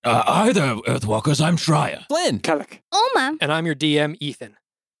Hi there, Earthwalkers. I'm Shreya. Flynn. Kellic. Oma. And I'm your DM, Ethan.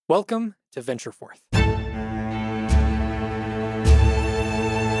 Welcome to Venture Forth.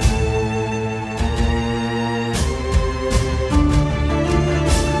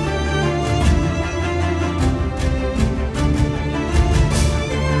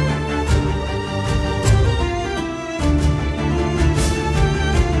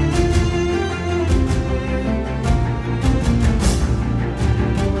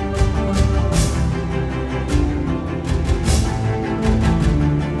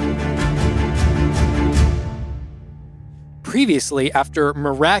 Previously, after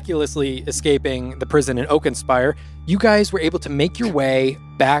miraculously escaping the prison in Oakenspire, you guys were able to make your way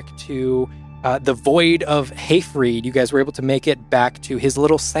back to the void of Hayfried. You guys were able to make it back to his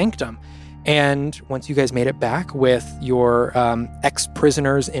little sanctum. And once you guys made it back with your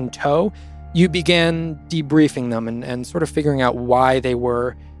ex-prisoners in tow, you began debriefing them and sort of figuring out why they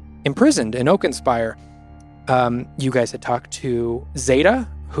were imprisoned in Oakenspire. You guys had talked to Zeta,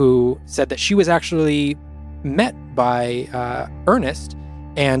 who said that she was actually met by Ernest,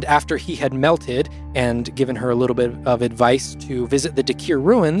 and after he had melted and given her a little bit of advice to visit the Dakir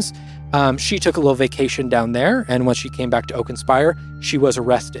ruins, she took a little vacation down there, and once she came back to Oakenspire, she was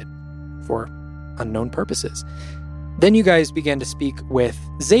arrested for unknown purposes. Then you guys began to speak with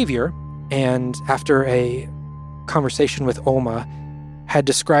Xavier, and after a conversation with Oma, had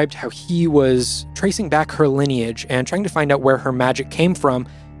described how he was tracing back her lineage and trying to find out where her magic came from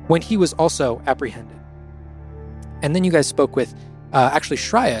when he was also apprehended. And then you guys spoke with, actually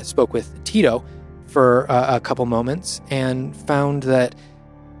Shreya spoke with Tito for a couple moments and found that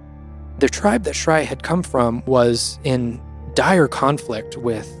the tribe that Shreya had come from was in dire conflict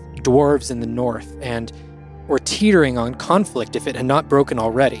with dwarves in the north and were teetering on conflict if it had not broken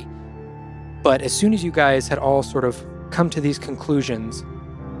already. But as soon as you guys had all sort of come to these conclusions,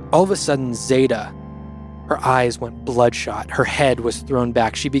 all of a sudden Zeta, her eyes went bloodshot. Her head was thrown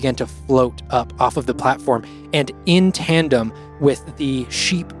back. She began to float up off of the platform, and in tandem with the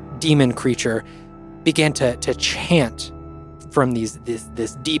sheep demon creature, began to chant from this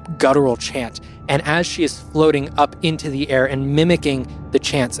deep guttural chant. And as she is floating up into the air and mimicking the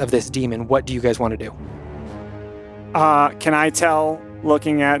chants of this demon, what do you guys want to do? Can I tell,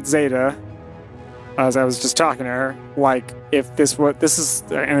 looking at Zeta, as I was just talking to her, like if this is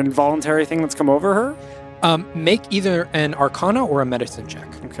an involuntary thing that's come over her? Make either an Arcana or a Medicine check.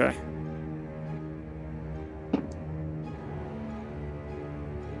 Okay.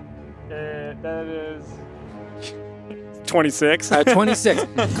 That is 26.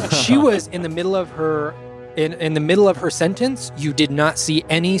 26. She was in the middle of her in the middle of her sentence. You did not see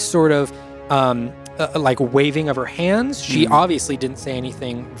any sort of like waving of her hands. She obviously didn't say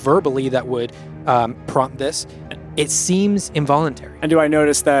anything verbally that would prompt this. It seems involuntary. And do I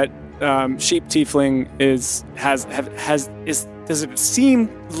notice that sheep tiefling does it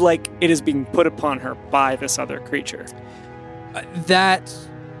seem like it is being put upon her by this other creature? That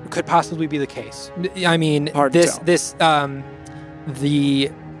could possibly be the case. I mean, Hard to tell.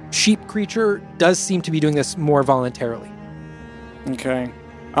 The sheep creature does seem to be doing this more voluntarily. Okay.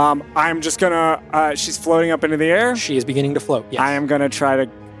 I'm just gonna, she's floating up into the air. She is beginning to float, yes. I am gonna try to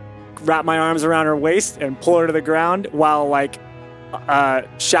wrap my arms around her waist and pull her to the ground while, like,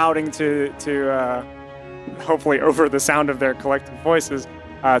 shouting to hopefully over the sound of their collective voices,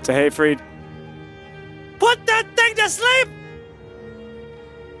 to Hayfried, put that thing to sleep!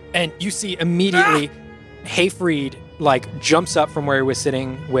 And you see immediately Hayfried, like, jumps up from where he was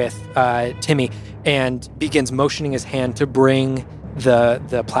sitting with Timmy and begins motioning his hand to bring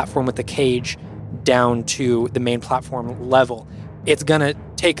the platform with the cage down to the main platform level. It's gonna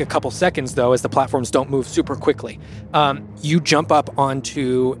take a couple seconds, though, as the platforms don't move super quickly. You jump up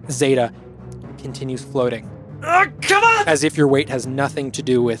onto Zeta, continues floating. Come on! As if your weight has nothing to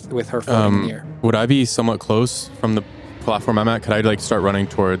do with her floating in the air. Would I be somewhat close from the platform I'm at? Could I, like, start running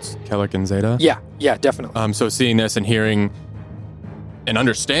towards Kellic and Zeta? Yeah, definitely. So seeing this and hearing and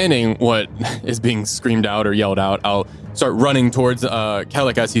understanding what is being screamed out or yelled out, I'll start running towards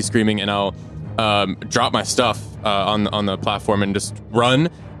Kellic as he's screaming, and I'll drop my stuff on the platform and just run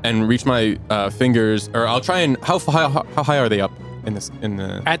and reach my fingers, or I'll try and how high are they up in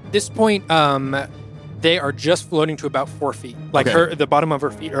the? At this point, they are just floating to about 4 feet. Like Okay. the bottom of her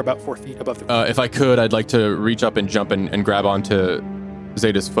feet are about 4 feet above the ground. If I could, I'd like to reach up and jump and grab onto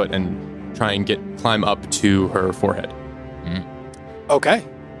Zeta's foot and try and climb up to her forehead. Okay.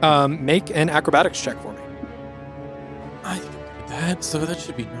 Make an acrobatics check for me. I think that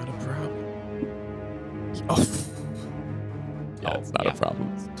should be not a problem. Oh. Yeah, it's not a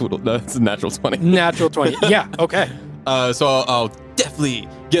problem. It's a natural 20. Natural 20. Yeah, okay. So I'll deftly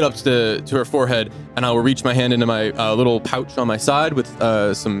get up to her forehead, and I will reach my hand into my little pouch on my side with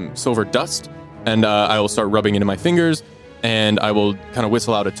some silver dust, and I will start rubbing into my fingers, and I will kind of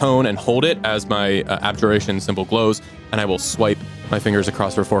whistle out a tone and hold it as my abjuration symbol glows, and I will swipe my fingers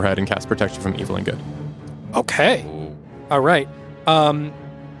across her forehead and cast protection from evil and good. Okay. All right.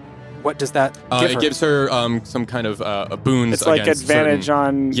 What does that give her? It gives her some kind of boons. It's like against advantage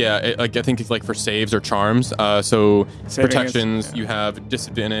certain, on... Yeah, I think it's like for saves or charms. So Saving protections, is- you have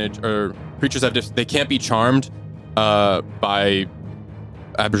disadvantage, or creatures have they can't be charmed by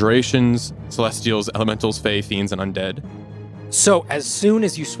abjurations, celestials, elementals, fae, fiends, and undead. So as soon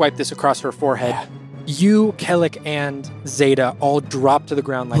as you swipe this across her forehead, you, Kellic, and Zeta all drop to the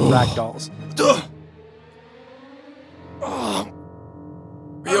ground like ragdolls.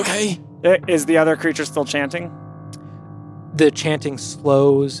 Are you okay? Is the other creature still chanting? The chanting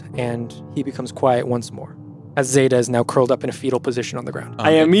slows and he becomes quiet once more, as Zeta is now curled up in a fetal position on the ground.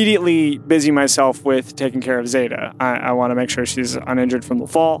 I immediately busy myself with taking care of Zeta. I want to make sure she's uninjured from the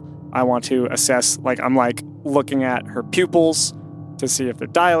fall. I want to assess, I'm looking at her pupils to see if they're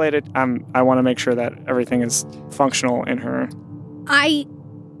dilated. I want to make sure that everything is functional in her. I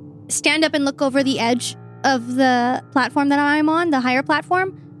stand up and look over the edge of the platform that I'm on, the higher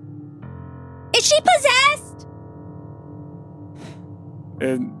platform. Is she possessed?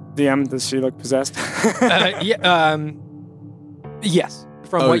 DM, does she look possessed? Yes.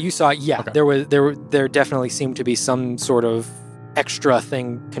 From what you saw, yeah, okay. there definitely seemed to be some sort of extra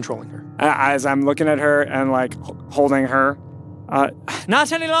thing controlling her. As I'm looking at her and holding her,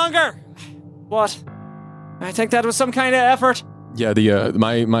 not any longer. What? I think that was some kind of effort. Yeah, the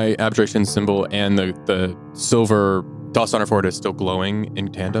my abjuration symbol and the silver dust on her forehead is still glowing in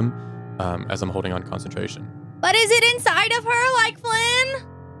tandem as I'm holding on concentration. But is it inside of her like Flynn?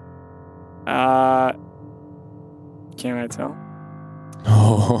 Can I tell?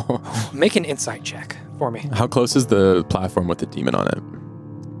 Oh. Make an insight check for me. How close is the platform with the demon on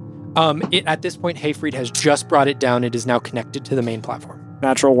it? At this point, Hayfried has just brought it down. It is now connected to the main platform.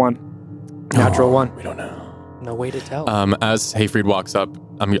 Natural 1. Natural 1. We don't know. No way to tell. As Hayfried walks up,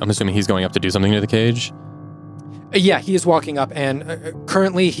 I'm assuming he's going up to do something to the cage. Yeah, he is walking up, and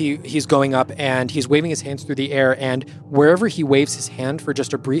currently he's going up, and he's waving his hands through the air, and wherever he waves his hand for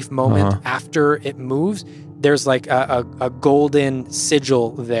just a brief moment after it moves, there's a golden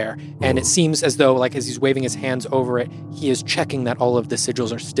sigil there, and it seems as though as he's waving his hands over it, he is checking that all of the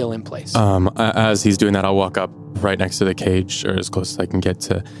sigils are still in place. As he's doing that, I'll walk up right next to the cage, or as close as I can get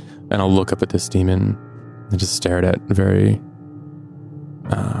to, and I'll look up at this demon and just stare at it very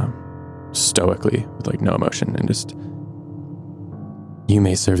stoically with no emotion, and just, you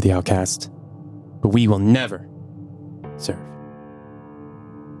may serve the outcast, but we will never serve.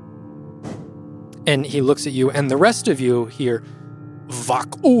 And he looks at you, and the rest of you hear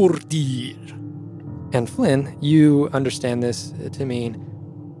Vak Urdir. And Flynn, you understand this to mean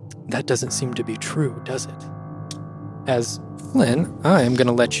that doesn't seem to be true, does it? As Flynn, I am going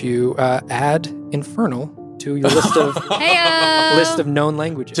to let you add Infernal to your list of known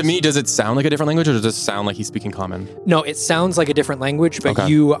languages. To me, does it sound like a different language, or does it sound like he's speaking common? No, it sounds like a different language, but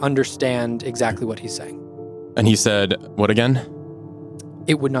you understand exactly what he's saying. And he said, what again?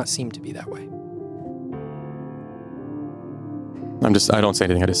 It would not seem to be that way. I don't say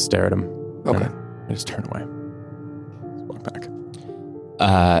anything, I just stare at him. Okay. I just turn away. Just walk back.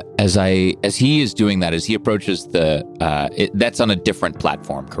 As he is doing that, as he approaches that's on a different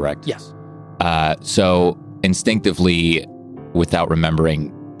platform, correct? Yes. So instinctively, without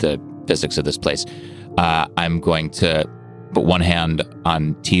remembering the physics of this place, I'm going to put one hand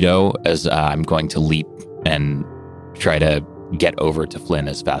on Tito as I'm going to leap and try to get over to Flynn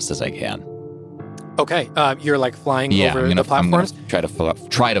as fast as I can. Okay, you're flying over the platforms? I'm going to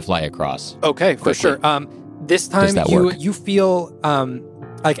try to fly across. Okay, for quickly. sure. This time you feel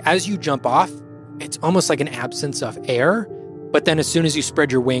as you jump off, it's almost like an absence of air, but then as soon as you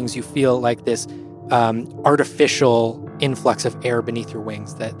spread your wings, you feel like this artificial influx of air beneath your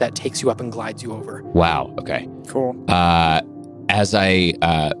wings that takes you up and glides you over. Wow, okay. Cool. As I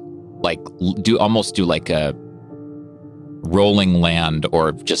do a rolling land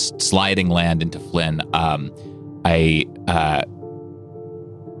or just sliding land into Flynn, I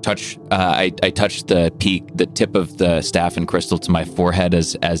touch the tip of the staff and crystal to my forehead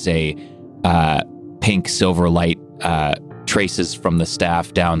as a pink silver light traces from the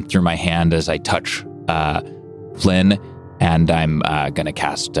staff down through my hand as I touch Flynn, and I'm gonna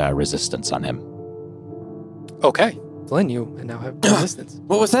cast resistance on him. Okay, Flynn, you now have resistance.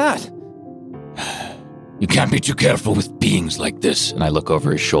 What was that? You can't be too careful with beings like this. And I look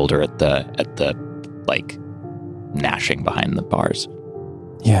over his shoulder at the gnashing behind the bars.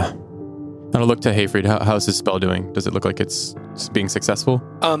 Yeah. I'll look to Hayfried. How's his spell doing? Does it look like it's being successful?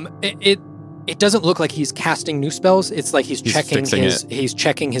 It doesn't look like he's casting new spells. It's like he's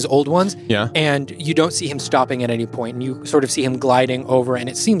checking his old ones. Yeah. And you don't see him stopping at any point, and you sort of see him gliding over, and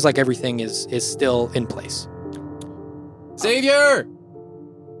it seems like everything is still in place. Xavier!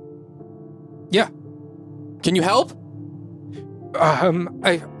 Yeah. Can you help?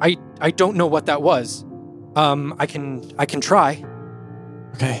 I don't know what that was. I can try.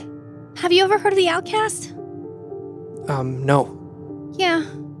 Okay. Have you ever heard of the Outcast? No, Yeah.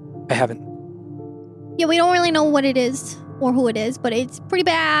 I haven't. Yeah, we don't really know what it is or who it is, but it's pretty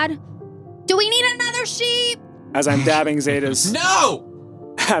bad. Do we need another sheep? As I'm dabbing Zeta's No!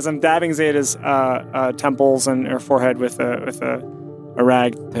 as I'm dabbing Zeta's temples and her forehead with a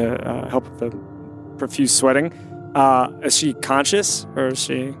rag to help with the profuse sweating. Is she conscious or is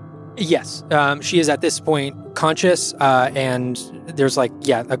she? Yes, she is at this point conscious, and there's a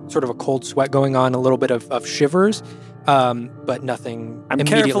sort of a cold sweat going on, a little bit of shivers, but nothing. I'm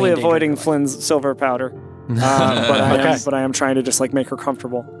immediately carefully endangering avoiding her life. Flynn's silver powder, but I am trying to just make her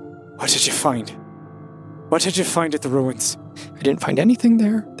comfortable. What did you find? What did you find at the ruins? I didn't find anything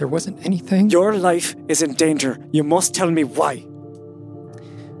there. There wasn't anything. Your life is in danger. You must tell me why.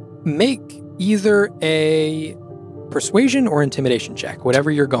 Make either a persuasion or intimidation check, whatever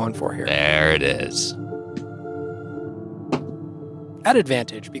you're going for here. There it is. At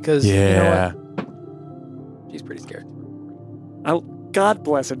advantage, because you know what? She's pretty scared. Oh, God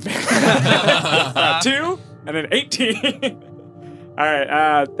bless advantage. 2 and an 18. All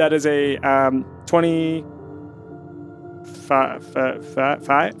right, that is a 24.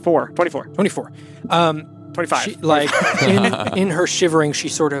 24. 25. She, in her shivering, she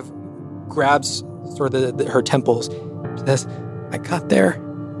sort of grabs sort of her temples. She says, I got there,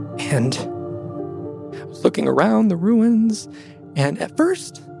 and I was looking around the ruins, and at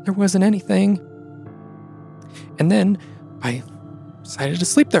first, there wasn't anything. And then I decided to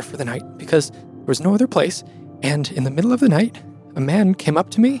sleep there for the night, because there was no other place. And in the middle of the night, a man came up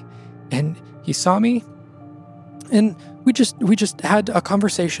to me, and he saw me, and we just had a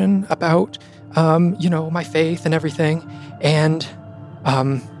conversation about, my faith and everything. And,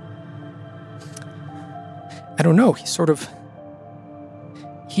 I don't know, he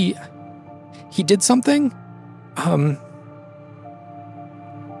did something.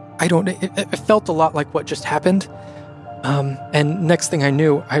 It felt a lot like what just happened. And next thing I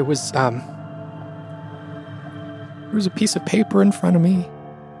knew, I was, there was a piece of paper in front of me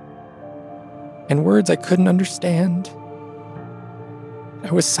and words I couldn't understand.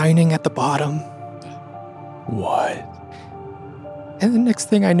 I was signing at the bottom. What? And the next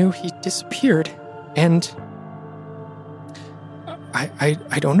thing I knew, he disappeared. And I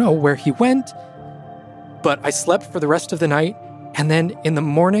don't know where he went, but I slept for the rest of the night. And then in the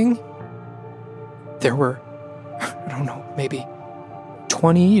morning, there were, I don't know, maybe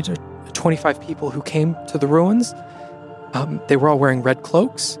 20 to 25 people who came to the ruins. They were all wearing red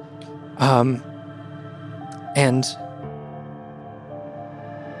cloaks. And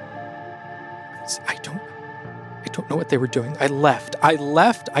I don't know what they were doing. I left. I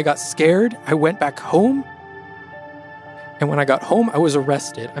got scared. I went back home. And when I got home, I was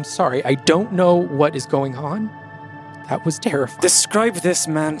arrested. I'm sorry. I don't know what is going on. That was terrifying. Describe this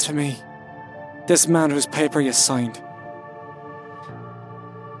man to me. This man whose paper you signed. He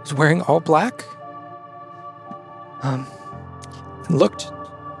was wearing all black. Looked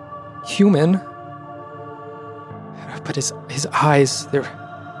human. But his eyes, there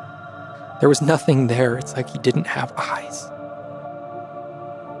was nothing there. It's like he didn't have eyes.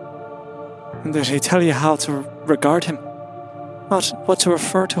 And did he tell you how to regard him? What to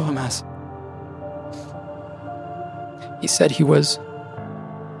refer to him as? He said he was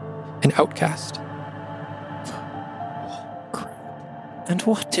an outcast. And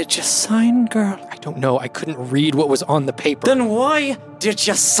what did you sign, girl? I don't know. I couldn't read what was on the paper. Then why did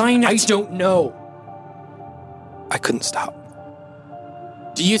you sign it? I don't know. I couldn't stop.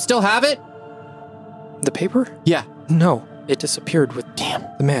 Do you still have it? The paper? Yeah. No, it disappeared with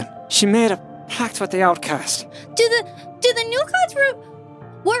the man. She made a pact with the outcast. Do the new gods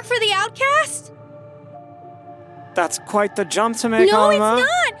work for the Outcast? That's quite the jump to make, No, Alma. it's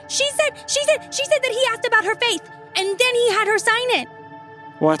not. She said that he asked about her faith, and then he had her sign it.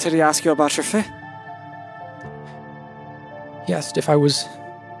 What did he ask you about your faith? He asked if I was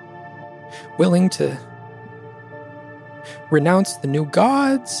willing to renounce the new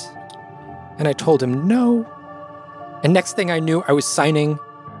gods, and I told him no. And next thing I knew, I was signing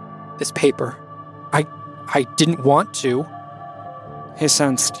this paper. I didn't want to. He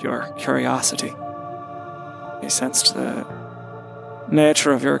sensed your curiosity. He sensed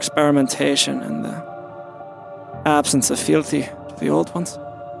nature of your experimentation and the absence of fealty to the old ones?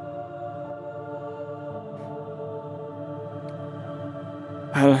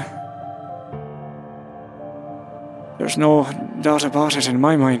 Well, there's no doubt about it in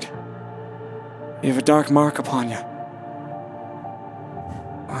my mind. You have a dark mark upon you.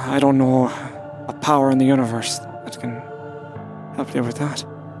 I don't know a power in the universe that can help you with that.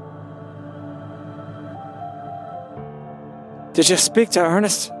 Did you speak to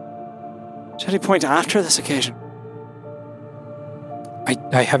Ernest at any point after this occasion?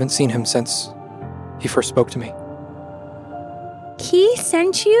 I haven't seen him since he first spoke to me. He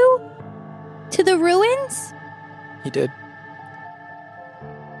sent you to the ruins? He did.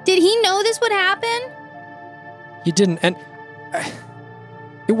 Did he know this would happen? He didn't, and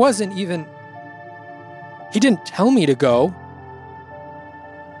it wasn't even... He didn't tell me to go.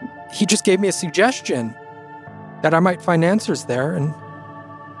 He just gave me a suggestion that I might find answers there, and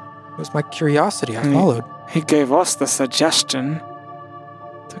it was my curiosity. I followed. He gave us the suggestion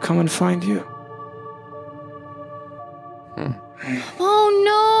to come and find you. Oh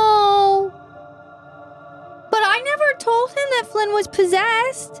no! But I never told him that Flynn was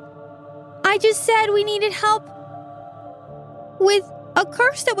possessed. I just said we needed help with a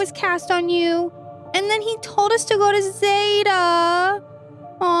curse that was cast on you. And then he told us to go to Zeta.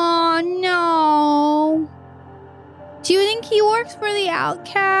 Oh no. Do you think he works for the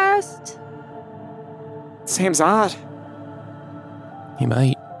Outcast? Seems odd. He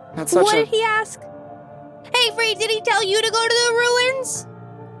might. That's such What a... did he ask? Hey, Free, did he tell you to go to the ruins?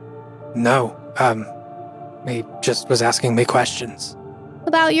 No, he just was asking me questions.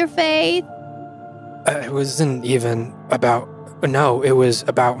 About your faith? It wasn't even about... No, it was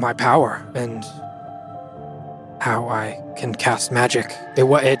about my power and how I can cast magic.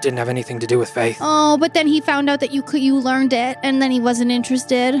 It didn't have anything to do with faith. Oh, but then he found out that you learned it, and then he wasn't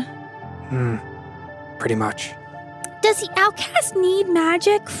interested. Pretty much. Does the Outcast need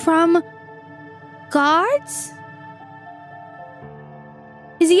magic from gods?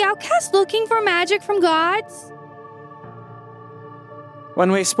 Is the Outcast looking for magic from gods?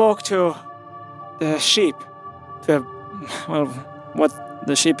 When we spoke to the sheep, what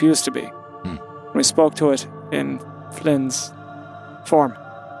the sheep used to be, we spoke to it in Flynn's form.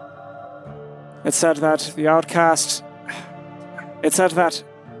 It said that the Outcast... It said that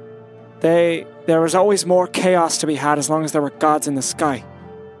there was always more chaos to be had as long as there were gods in the sky.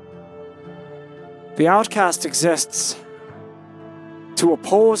 The Outcast exists to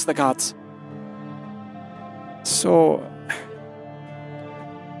oppose the gods. So,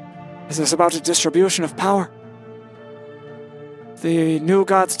 is this about a distribution of power? The new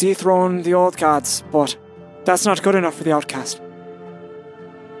gods dethrone the old gods, but that's not good enough for the Outcast.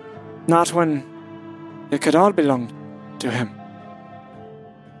 Not when it could all belong to him.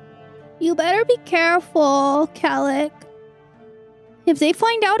 You better be careful, Kalik. If they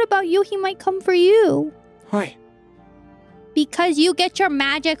find out about you, he might come for you. Why? Because you get your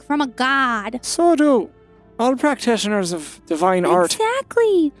magic from a god. So do all practitioners of divine art.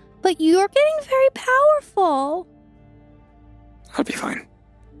 Exactly. But you're getting very powerful. I'll be fine.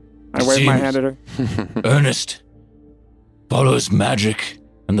 I wave my hand at her. Ernest follows magic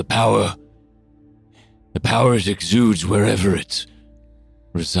and the power. The power it exudes wherever it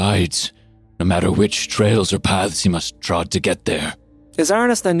resides, no matter which trails or paths he must trod to get there. Is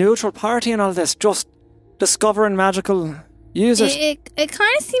Ernest the neutral party in all this? Just discovering magical users? It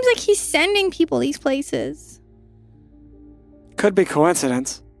kind of seems like he's sending people these places. Could be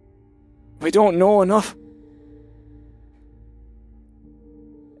coincidence. We don't know enough.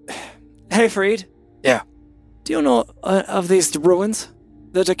 Hey, Freed. Yeah. Do you know of these ruins?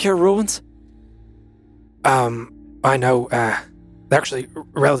 The Dakir ruins? I know, they're actually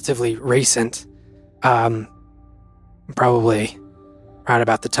relatively recent. Probably right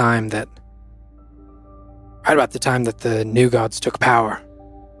about the time that the new gods took power.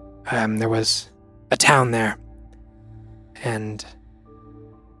 There was a town there, and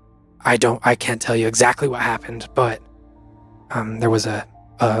I can't tell you exactly what happened, but there was a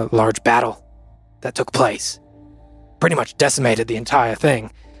large battle that took place. Pretty much decimated the entire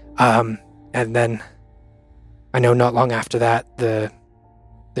thing. And then I know not long after that, the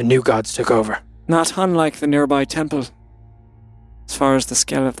new gods took over. Not unlike the nearby temple, as far as the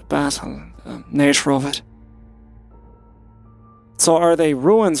scale of the battle, the nature of it. So are they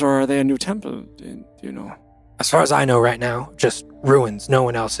ruins or are they a new temple? Do you know? As far as I know right now, just ruins. No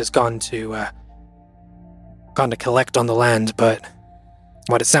one else has gone to collect on the land, but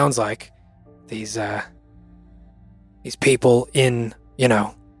what it sounds like, these people in,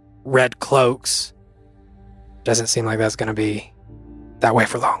 red cloaks, doesn't seem like that's going to be that way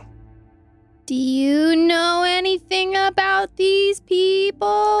for long. Do you know anything about these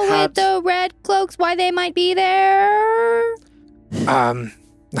people with the red cloaks? Why they might be there?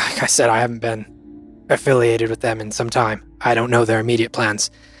 Like I said, I haven't been affiliated with them in some time. I don't know their immediate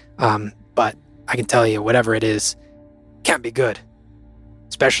plans. But I can tell you, whatever it is, can't be good.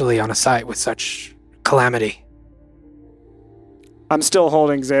 Especially on a site with such calamity. I'm still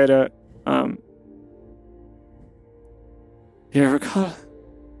holding Zeta. You recall?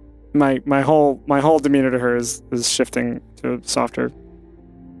 My whole demeanor to her is shifting to softer.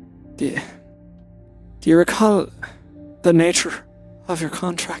 Do you recall the nature of your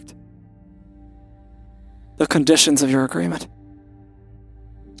contract? The conditions of your agreement?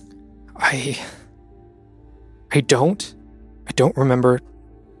 I don't remember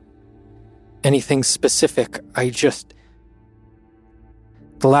anything specific.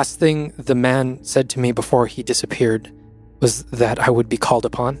 The last thing the man said to me before he disappeared was that I would be called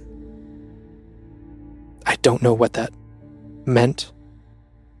upon. I don't know what that meant.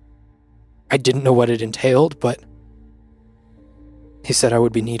 I didn't know what it entailed, but he said I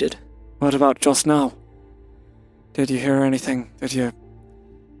would be needed. What about just now? Did you hear anything? Did you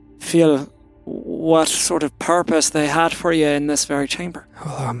feel what sort of purpose they had for you in this very chamber?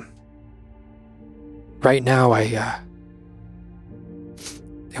 Well, right now it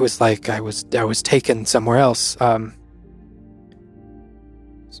was like I was taken somewhere else.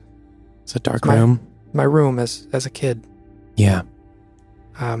 It's a dark room. My room as a kid. Yeah.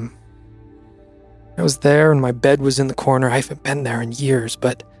 I was there and my bed was in the corner. I haven't been there in years,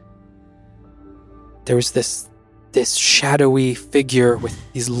 but there was this shadowy figure with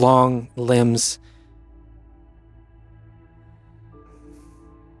these long limbs.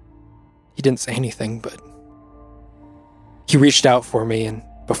 He didn't say anything, but he reached out for me, and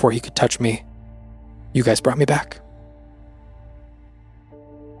before he could touch me, you guys brought me back.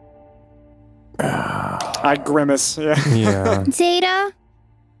 I grimace. Yeah. Zeta?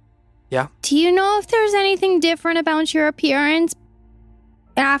 Yeah? Do you know if there's anything different about your appearance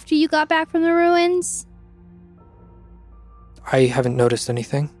after you got back from the ruins? I haven't noticed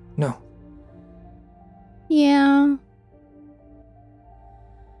anything. No. Yeah.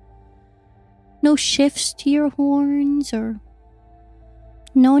 No shifts to your horns or...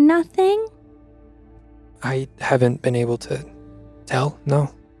 No nothing? I haven't been able to tell,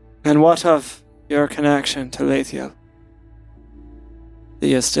 no. And what of your connection to Lethiel? Do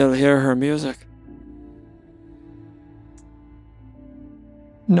you still hear her music?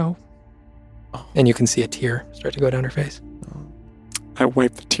 No. And you can see a tear start to go down her face. I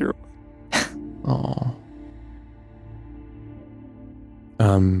wipe the tear. Oh.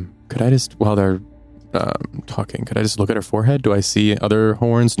 Could I just, while they're talking, could I just look at her forehead? Do I see other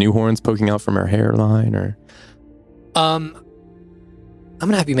horns, new horns poking out from her hairline, or? I'm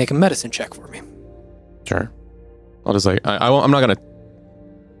gonna have you make a medicine check for me. Sure. I'll just I'm not gonna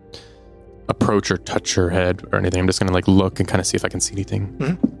approach or touch her head or anything. I'm just gonna look and kind of see if I can see anything.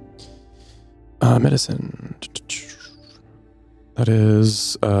 Mm-hmm. Medicine. That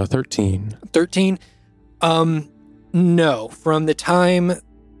is 13. 13? No. From the time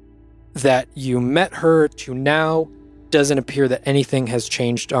that you met her to now, doesn't appear that anything has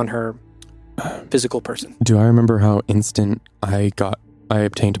changed on her physical person. Do I remember how instant I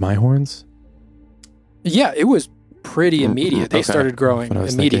obtained my horns? Yeah, it was pretty immediate. They started growing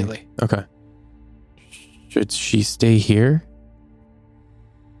immediately. Thinking. Okay. Should she stay here?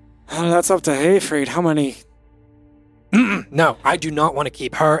 That's up to Hayfried. How many? No, I do not want to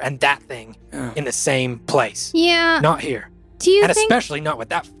keep her and that thing in the same place. Yeah. Not here. Do you and think... especially not with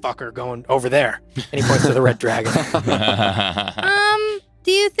that fucker going over there. And he points to the red dragon.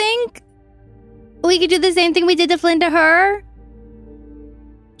 Do you think we could do the same thing we did to Flynn to her?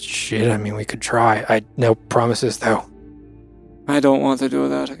 Shit, I mean, we could try. No promises, though. I don't want to do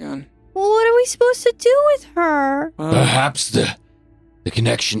that again. Well, what are we supposed to do with her? Perhaps the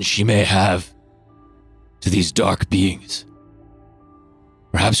connection she may have to these dark beings.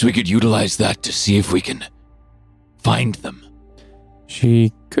 Perhaps we could utilize that to see if we can find them.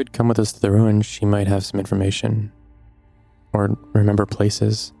 She could come with us to the ruins. She might have some information or remember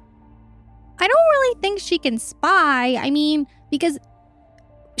places. I don't really think she can spy. I mean, because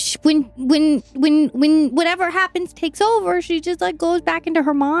when whatever happens takes over, she just goes back into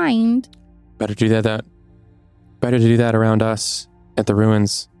her mind. Better to do that around us at the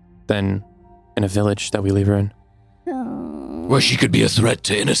ruins than in a village that we leave her in. Where she could be a threat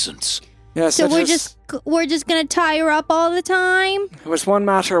to innocence. Yes. So we're just gonna tie her up all the time? It was one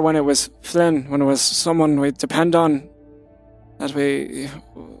matter when it was Flynn, when it was someone we depend on, that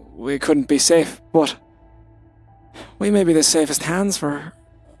we couldn't be safe. But We may be the safest hands for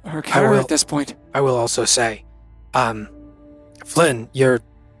her care will. at this point. I will also say, Flynn, your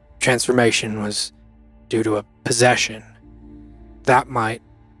transformation was due to a possession. That might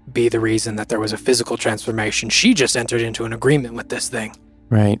be the reason that there was a physical transformation. She just entered into an agreement with this thing.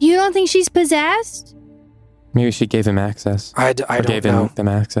 Right. You don't think she's possessed? Maybe she gave him access. I don't gave know. them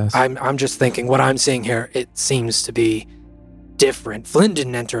access. I'm just thinking what I'm seeing here, it seems to be different. Flynn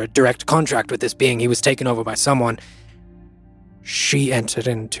didn't enter a direct contract with this being. He was taken over by someone. She entered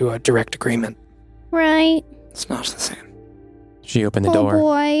into a direct agreement. Right. It's not the same. She opened the Oh door.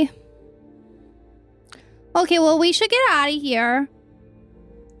 boy. Okay, well, we should get out of here.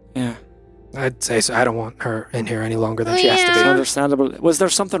 Yeah, I'd say so. I don't want her in here any longer than she has to it's be. Yeah. understandable. Was there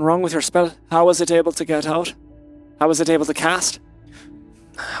something wrong with your spell? How was it able to get out? How was it able to cast?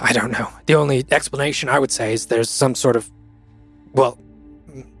 I don't know. The only explanation I would say is there's some sort of, well,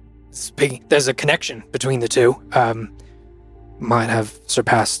 there's a connection between the two. Might have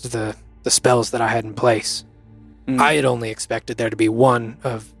surpassed the spells that I had in place. I had only expected there to be one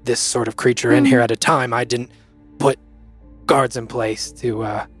of this sort of creature in here at a time. I didn't put guards in place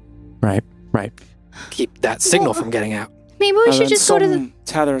to Right. keep that signal from getting out. Maybe we should just go to the... Some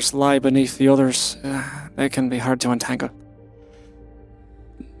tethers lie beneath the others. They can be hard to untangle.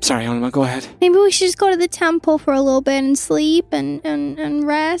 Sorry, Onima, go ahead. Maybe we should just go to the temple for a little bit and sleep and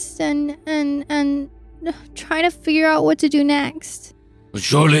rest and try to figure out what to do next.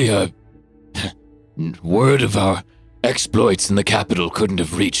 Surely, word of our exploits in the capital couldn't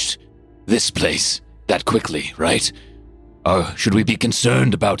have reached this place that quickly, right? Should we be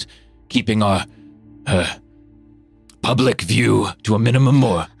concerned about keeping our public view to a minimum,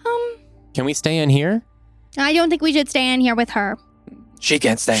 or? Can we stay in here? I don't think we should stay in here with her. She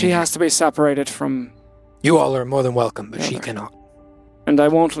can't stay. She has to be separated from... You all are more than welcome, but Yeah, she right. cannot. And I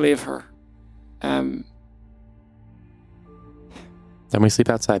won't leave her. Then we sleep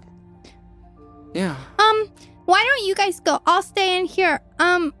outside. Yeah. Why don't you guys go? I'll stay in here.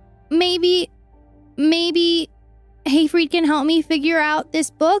 Maybe Hayfried can help me figure out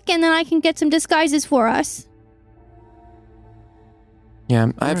this book, and then I can get some disguises for us. Yeah,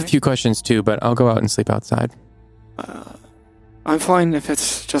 I have a Alright. few questions too, but I'll go out and sleep outside. I'm fine if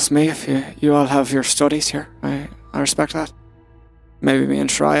it's just me, if you all have your studies here. I respect that. Maybe me and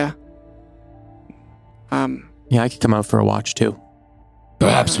Shreya. Yeah, I could come out for a watch too.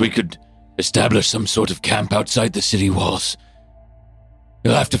 Perhaps we could establish some sort of camp outside the city walls.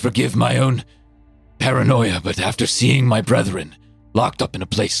 You'll have to forgive my own paranoia, but after seeing my brethren locked up in a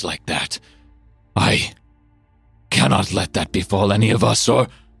place like that, I cannot let that befall any of us or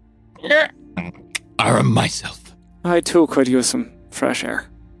myself. I too could use some fresh air.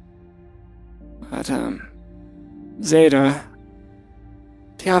 But, Zeta,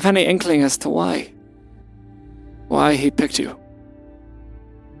 do you have any inkling as to why? Why he picked you?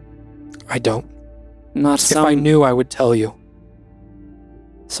 I don't. Not If I knew, I would tell you.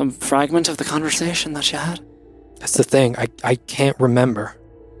 some fragment of the conversation that you had? That's the thing. I can't remember.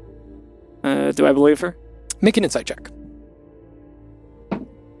 Do I believe her? Make an insight check.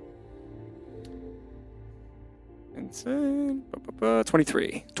 Insane.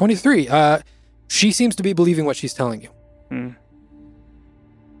 23. 23. She seems to be believing what she's telling you.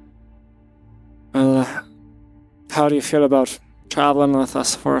 Well, how do you feel about traveling with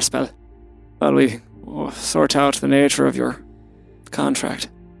us for a spell? While we sort out the nature of your contract.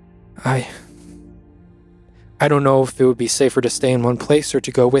 I don't know if it would be safer to stay in one place or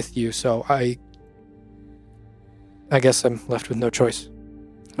to go with you, so I guess I'm left with no choice.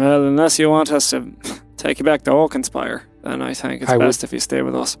 Well, unless you want us to take you back to Oakenspire, then I think it's I would- best if you stay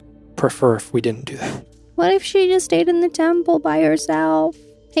with us. Prefer if we didn't do that. What if she just stayed in the temple by herself?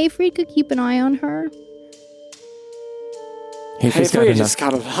 Hayfried could keep an eye on her. Hey, she's got Hayfried enough. just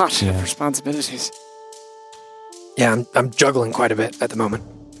got a lot Yeah. of responsibilities. Yeah, I'm juggling quite a bit at the moment.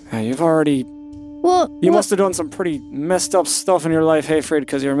 You've already... Well, You must have done some pretty messed up stuff in your life, Hayfried,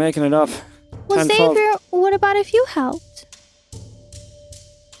 because you're making it up. well, tenfold. Xavier, what about if you helped?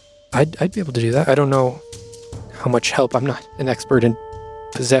 I'd be able to do that. I don't know how much help. I'm not an expert in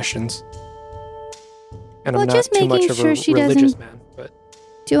possessions. And Well, I'm not just too much making of sure a she religious doesn't- man. But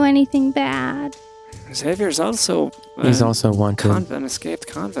Do anything bad? Xavier's also... He's also wanted. an escaped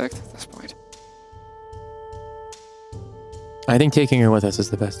convict at this point. I think taking her with us is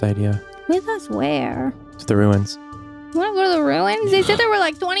the best idea. With us where? To the ruins. You want to go to the ruins? They said there were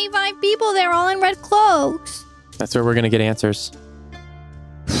like 25 people there, all in red cloaks. That's where we're gonna get answers.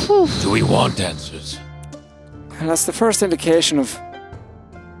 Phew. Do we want answers? And that's the first indication of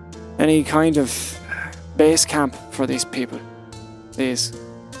any kind of base camp for these people. This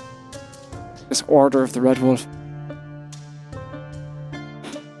Order of the Red Wolf.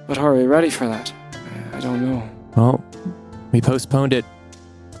 But are we ready for that? I don't know. Well, we postponed it.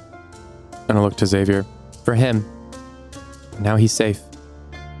 And I look to Xavier. For him. Now he's safe.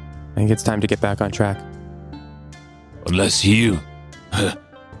 I think it's time to get back on track. Unless he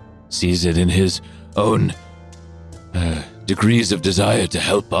sees it in his own degrees of desire to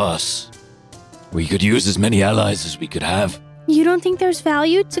help us. We could use as many allies as we could have. You don't think there's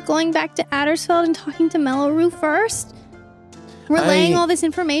value to going back to Addersfeld and talking to Melloru first? Relaying all this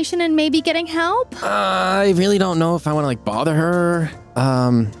information and maybe getting help? I really don't know if I want to, bother her.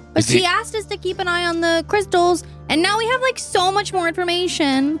 But she asked us to keep an eye on the crystals, and now we have, so much more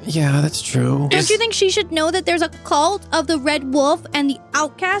information. Yeah, that's true. Don't you think she should know that there's a cult of the Red Wolf and the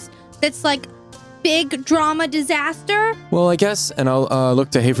Outcast that's, big drama disaster? Well, I guess, and I'll look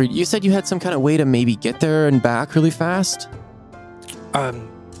to Hayfried. You said you had some kind of way to maybe get there and back really fast?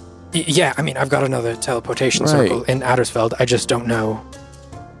 Yeah, I've got another teleportation circle in Addersfeld. I just don't know.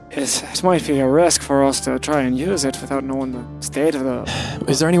 It might be a risk for us to try and use it without knowing the state of the...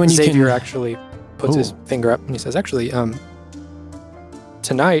 Is there anyone you Xavier can... actually puts his finger up and he says, actually,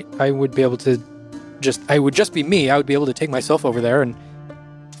 tonight I would be able to I would just be me. I would be able to take myself over there and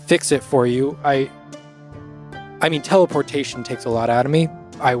fix it for you. Teleportation takes a lot out of me.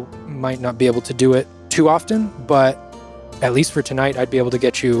 I might not be able to do it too often, but at least for tonight, I'd be able to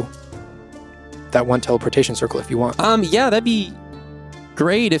get you that one teleportation circle if you want. Yeah, that'd be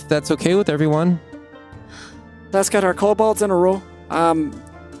great if that's okay with everyone. Let's get our kobolds in a row.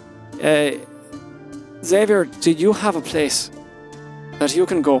 Xavier, do you have a place that you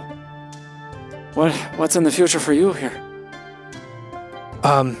can go? What's in the future for you here?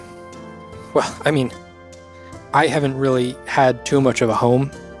 I haven't really had too much of a home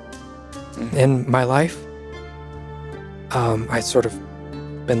in my life. I sort of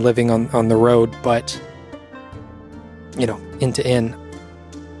been living on the road, but, inn to inn.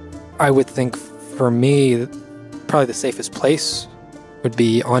 I would think for me, probably the safest place would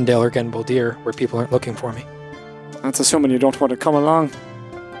be Ondale or Genboldir, where people aren't looking for me. That's assuming you don't want to come along.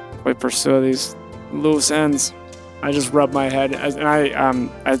 We pursue these loose ends. I just rub my head and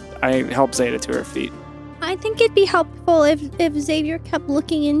I help Zeta to her feet. I think it'd be helpful if Xavier kept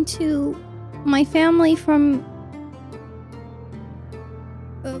looking into my family from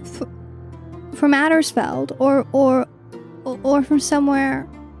Addersfeld or from somewhere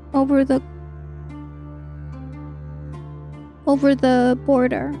over the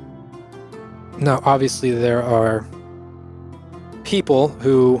border. Now, obviously, there are people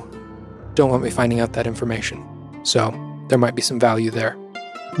who don't want me finding out that information. So there might be some value there.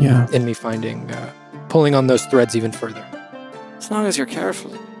 Yeah. In me pulling on those threads even further. As long as you're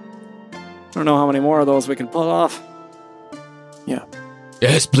careful. I don't know how many more of those we can pull off. Yeah.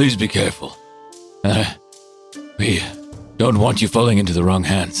 Yes, please be careful. We don't want you falling into the wrong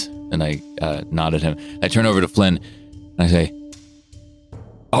hands. And I nod at him. I turn over to Flynn and I say,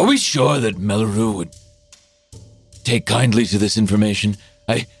 are we sure that Melloru would take kindly to this information?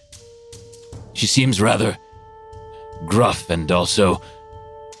 She seems rather gruff, and also,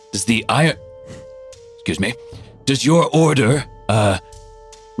 does your order,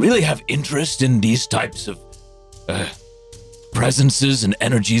 really have interest in these types of, presences and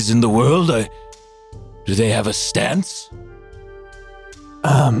energies in the world? Do they have a stance?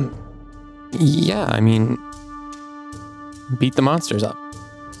 Yeah, beat the monsters up.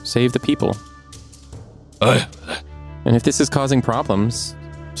 Save the people. And if this is causing problems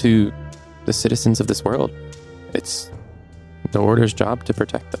to the citizens of this world, it's the Order's job to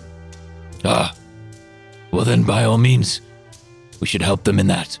protect them. Well then, by all means, we should help them in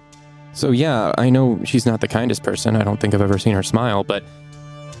that. So yeah, I know she's not the kindest person. I don't think I've ever seen her smile, but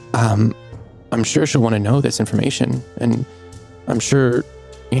I'm sure she'll want to know this information. And I'm sure,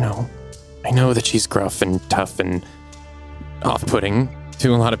 I know that she's gruff and tough and off-putting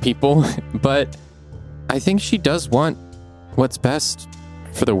to a lot of people, but I think she does want what's best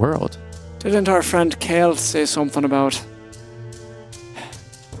for the world. Didn't our friend Kale say something about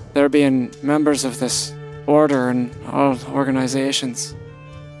there being members of this order and all organizations?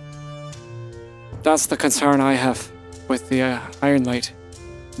 That's the concern I have with the Iron Light.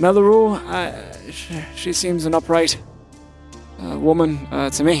 Melloru, she seems an upright woman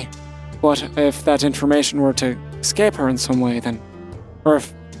to me. But if that information were to escape her in some way, then... Or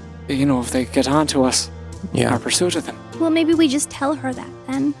if they get onto us in our pursuit of them. Well, maybe we just tell her that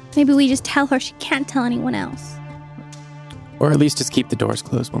then. Maybe we just tell her she can't tell anyone else. Or at least just keep the doors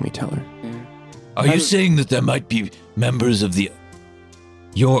closed when we tell her. Yeah. Are you saying that there might be members of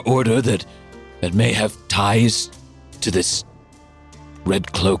your order that may have ties to this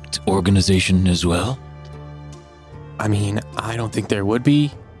red-cloaked organization as well? I don't think there would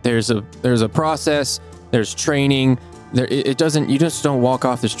be, There's a process. There's training. You just don't walk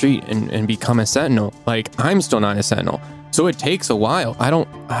off the street and become a sentinel. Like, I'm still not a sentinel, so it takes a while. I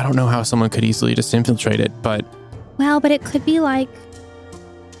don't know how someone could easily just infiltrate it, but Well, but it could be like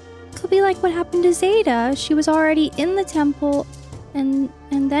what happened to Zeta. She was already in the temple, and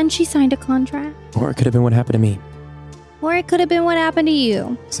then she signed a contract. or it could have been what happened to me. Or it could have been what happened to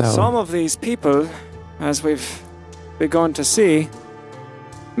you. So Some of these people, as we've begun to see,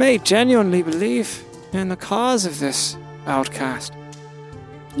 may genuinely believe in the cause of this outcast.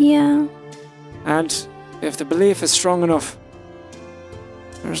 Yeah. And if the belief is strong enough,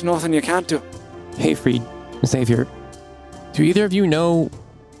 there's nothing you can't do. Hey, Freed, Xavier, do either of you know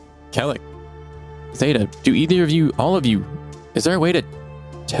Kellic? Zeta, do either of you, all of you, is there a way to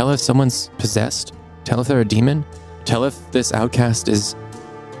tell if someone's possessed? Tell if they're a demon? Tell if this outcast is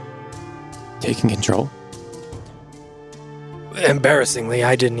taking control? Embarrassingly,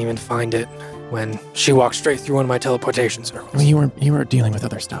 I didn't even find it when she walked straight through one of my teleportation circles. I mean, you were dealing with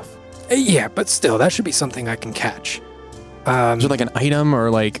other stuff. Yeah, but still, that should be something I can catch. Is there like an item or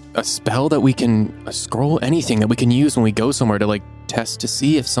like a spell that we can, a scroll, anything that we can use when we go somewhere to like test to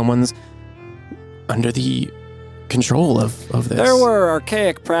see if someone's under the control of this? There were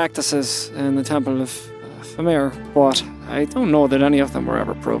archaic practices in the Temple of Famir, but I don't know that any of them were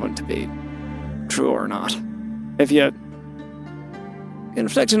ever proven to be true or not. If you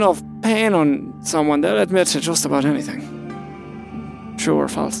inflict enough pain on someone, they'll admit to just about anything. True or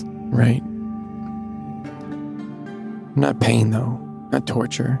false. Right. Not pain, though. Not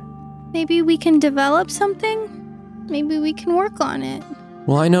torture. Maybe we can develop something? Maybe we can work on it.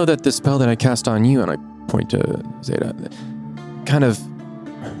 Well, I know that the spell that I cast on you, and I point to Zeta, kind of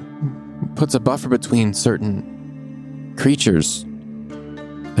puts a buffer between certain creatures.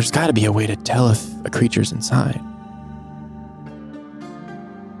 There's got to be a way to tell if a creature's inside.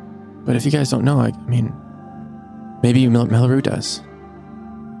 But if you guys don't know, I mean, maybe Melru does.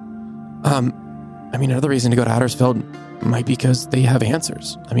 I mean, another reason to go to Addersfeld might be because they have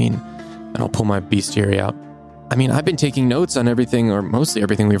answers. I mean, and I'll pull my bestiary out. I mean, I've been taking notes on everything, or mostly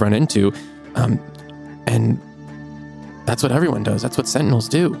everything we've run into, and that's what everyone does. That's what Sentinels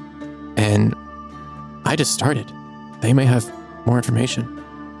do. And I just started. They may have more information.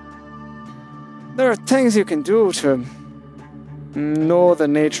 There are things you can do to know the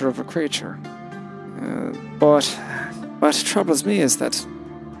nature of a creature. But what troubles me is that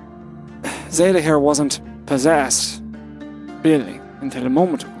Zeta here wasn't possessed, really, until a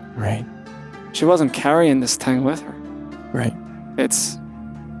moment ago. Right. She wasn't carrying this thing with her. Right. It's,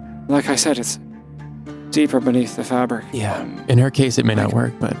 like I said, it's deeper beneath the fabric. Yeah. In her case, it may not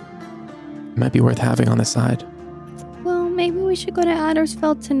work, but it might be worth having on the side. Well, maybe we should go to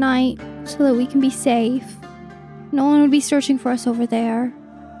Addersfeld tonight so that we can be safe. No one would be searching for us over there.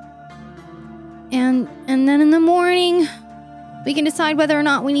 And then in the morning, we can decide whether or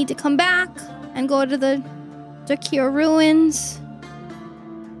not we need to come back and go to the Drakir ruins.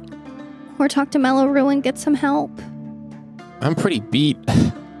 Or talk to Mello and get some help. I'm pretty beat.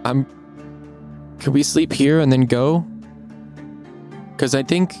 Could we sleep here and then go? Because I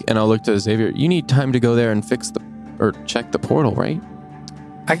think, and I'll look to Xavier, you need time to go there and check the portal, right?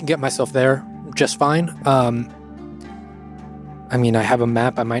 I can get myself there just fine. I mean, I have a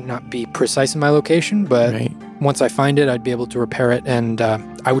map. I might not be precise in my location, but Right. once I find it, I'd be able to repair it, and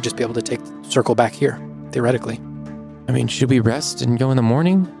I would just be able to take the circle back here, theoretically. I mean, should we rest and go in the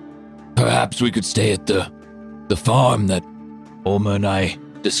morning? Perhaps we could stay at the farm that Olma and I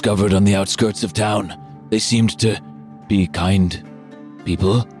discovered on the outskirts of town. They seemed to be kind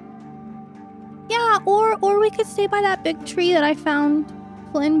people. Yeah, or we could stay by that big tree that I found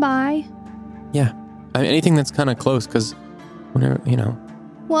Flynn by. Yeah. I mean, anything that's kind of close, because whenever,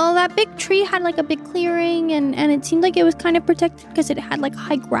 Well, that big tree had like a big clearing, and it seemed like it was kind of protected because it had like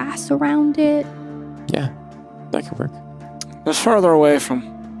high grass around it. yeah, that could work. But further away from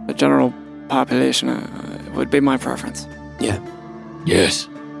the general population would be my preference. Yes.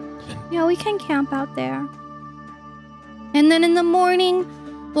 Yeah, we can camp out there. And then in the morning,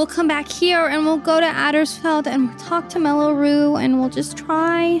 we'll come back here and we'll go to Addersfeld and we'll talk to Mello and we'll just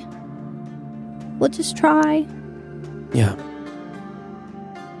try. Yeah.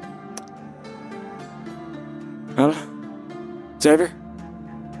 Well, Xavier,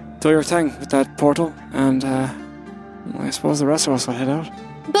 do your thing with that portal, and I suppose the rest of us will head out.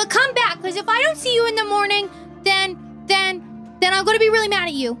 But come back, because if I don't see you in the morning, then I'm going to be really mad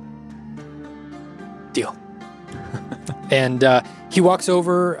at you. Deal. And he walks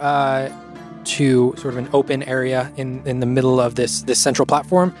over to sort of an open area in the middle of this central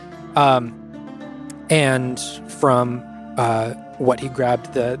platform. And from what he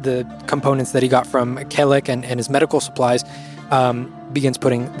grabbed, the components that he got from Kellic and his medical supplies, begins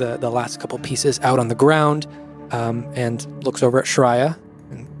putting the last couple pieces out on the ground, and looks over at Shreya.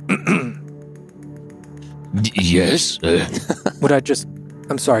 Yes?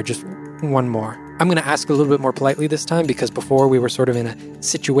 I'm sorry, just one more. I'm going to ask a little bit more politely this time, because before we were sort of in a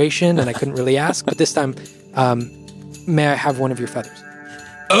situation and I couldn't really ask, but this time, may I have one of your feathers?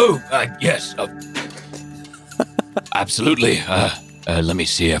 Oh, yes. Absolutely. Let me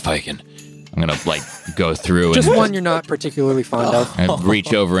see if I can. I'm gonna go through Just and one you're not particularly fond of. I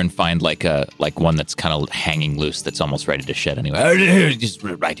reach over and find like one that's kind of hanging loose that's almost ready to shed anyway. Just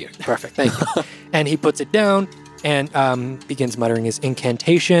right here. Perfect, thank you. And he puts it down and begins muttering his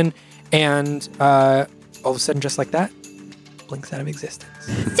incantation, and all of a sudden, just like that, blinks out of existence.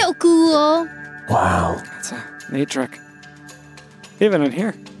 So cool. Wow. That's a neat trick. Even in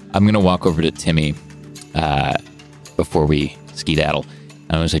here. I'm gonna walk over to Timmy before we skedaddle.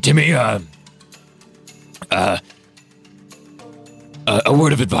 And I was like, Timmy, a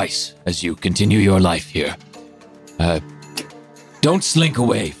word of advice as you continue your life here. Don't slink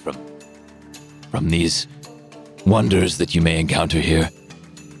away from these wonders that you may encounter here.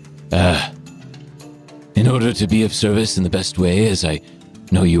 In order to be of service in the best way, as I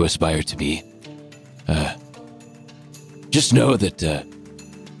know you aspire to be, just know that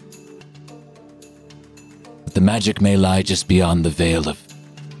the magic may lie just beyond the veil of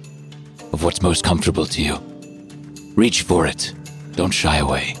what's most comfortable to you. Reach for it. Don't shy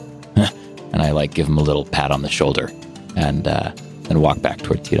away. and I give him a little pat on the shoulder and walk back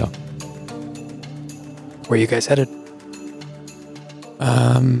toward Tito. Where are you guys headed?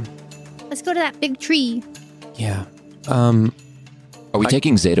 Let's go to that big tree. Yeah. Are we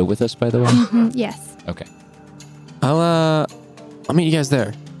taking Zeta with us, by the way? Yes. Okay. I'll meet you guys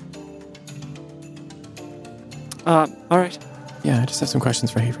there. All right. Yeah, I just have some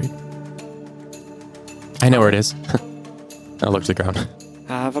questions for Hayfried. I know where it is. I'll look to the ground.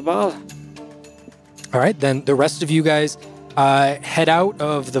 Have a ball. All right, then the rest of you guys head out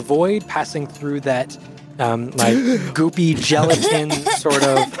of the void, passing through that goopy gelatin sort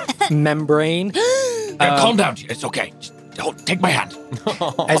of membrane. Calm down. It's okay. Just take my hand.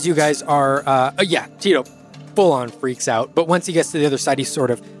 As you guys are, Tito full on freaks out. But once he gets to the other side, he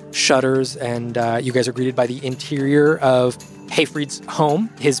sort of shudders, and you guys are greeted by the interior of Hayfried's home,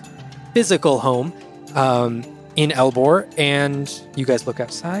 his physical home in Elbor. And you guys look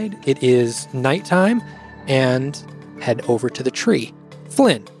outside. It is nighttime, and head over to the tree.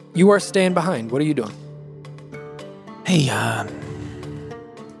 Flynn, you are staying behind. What are you doing? Hey,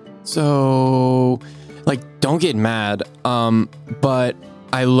 so, don't get mad, but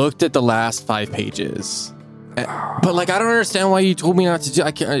I looked at the last 5 pages. But, I don't understand why you told me not to do...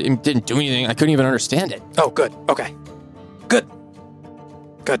 I didn't do anything. I couldn't even understand it. Oh, good. Okay. Good.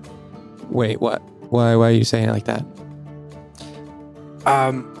 Wait, what? Why are you saying it like that?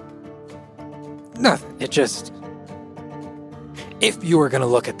 Nothing. It just... If you were going to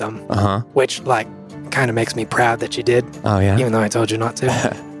look at them, Uh-huh. which, kind of makes me proud that you did, Oh, yeah? even though I told you not to,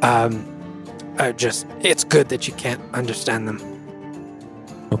 it's good that you can't understand them.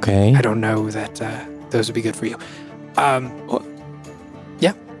 Okay. I don't know that those would be good for you.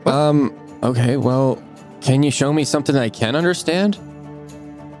 Okay, well, can you show me something I can understand?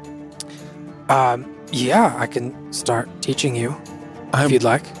 Yeah, I can start teaching you if I'm- you'd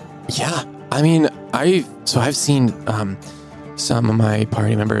like. Yeah. I mean, I've seen some of my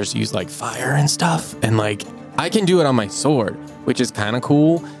party members use fire and stuff, and I can do it on my sword, which is kind of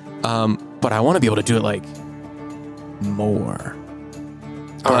cool. But I want to be able to do it more.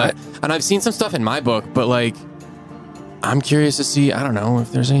 All right. And I've seen some stuff in my book, but I'm curious to see, I don't know,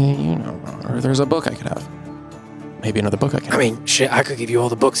 if there's anything you know, or if there's a book I could have. Maybe another book I could have. I mean, shit, I could give you all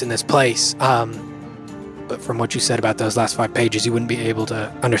the books in this place. But from what you said about those last 5 pages, you wouldn't be able to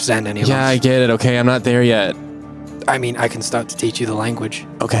understand any of them. Yeah, I get it. Okay, I'm not there yet. I mean, I can start to teach you the language.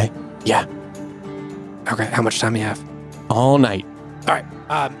 Okay. Yeah. Okay, how much time do you have? All night. All right.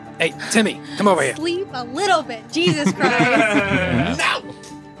 Hey, Timmy, come over here. Sleep a little bit. Jesus Christ.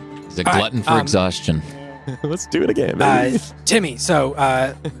 He's a glutton for exhaustion. Let's do it again. Timmy, so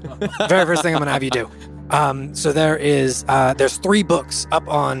very first thing I'm gonna have you do. So there's 3 books up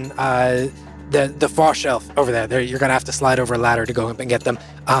on the far shelf over there. You're gonna have to slide over a ladder to go up and get them.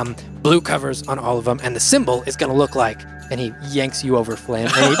 Blue covers on all of them, and the symbol is gonna look like. And he yanks you over, Flynn,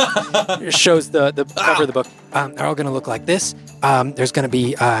 and he shows the cover of the book. They're all gonna look like this. There's gonna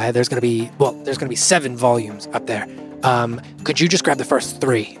be 7 volumes up there. Could you just grab the first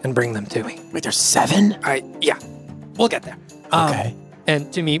 3 and bring them to me? Wait, there's 7? Yeah, we'll get there. Okay.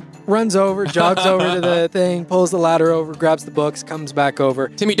 And Timmy runs over, jogs over to the thing, pulls the ladder over, grabs the books, comes back over,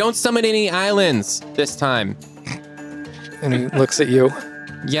 Timmy, don't summon any islands this time. and he looks at you,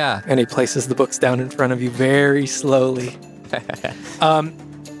 Yeah. and he places the books down in front of you very slowly.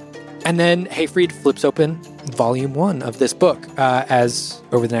 And then Hayfried flips open volume 1 of this book as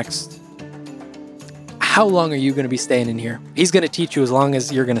over the next... How long are you going to be staying in here? He's going to teach you as long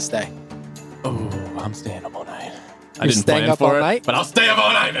as you're going to stay. Oh, I'm staying up all night. I You're didn't staying plan up for all it, night? but I'll stay up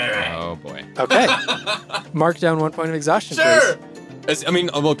all night, baby. Oh boy. Okay. Mark down 1 point of exhaustion, Sure. please. I mean,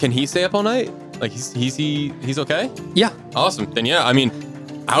 well, can he stay up all night? Like, he's okay? Yeah. Awesome. Then yeah, I mean,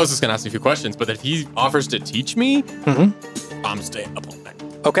 I was just gonna ask you a few questions, but if he offers to teach me, I'm staying up all night.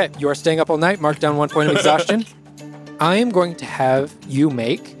 Okay, you are staying up all night. Mark down 1 point of exhaustion. I am going to have you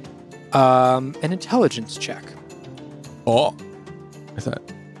make an intelligence check. Oh, is that?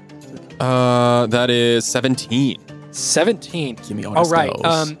 That is 17. 17. Give me all All the right.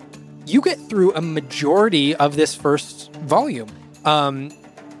 spells. You get through a majority of this first volume.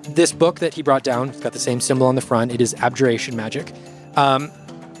 This book that he brought down, it's got the same symbol on the front. It is Abjuration Magic.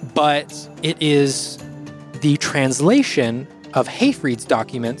 But it is the translation of Hayfried's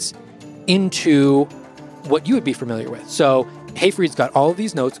documents into what you would be familiar with. So Hayfried's got all of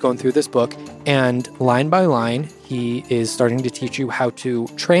these notes going through this book, and line by line, he is starting to teach you how to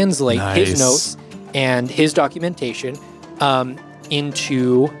translate his Nice. notes and his documentation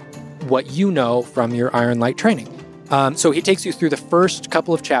into what you know from your Iron Light training. So he takes you through the first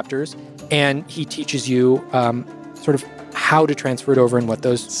couple of chapters, and he teaches you sort of how to transfer it over and what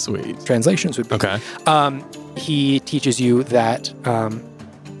those Sweet. translations would be. Okay. He teaches you that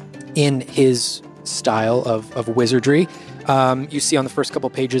in his style of wizardry, you see on the first couple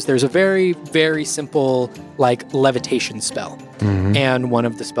pages, there's a very, very simple like levitation spell. And one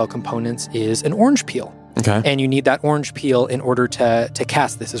of the spell components is an orange peel. Okay. And you need that orange peel in order to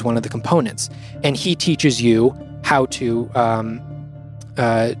cast this as one of the components. And he teaches you how to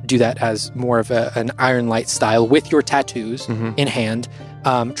do that as more of an Iron Light style with your tattoos in hand,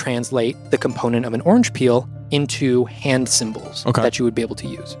 translate the component of an orange peel into hand symbols that you would be able to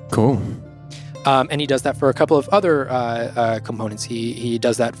use. Cool. And he does that for a couple of other components. He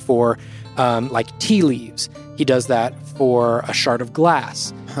does that for like tea leaves. He does that for a shard of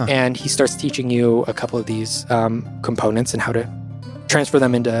glass. And he starts teaching you a couple of these components and how to transfer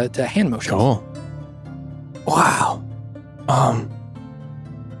them into hand motions. Cool. Wow.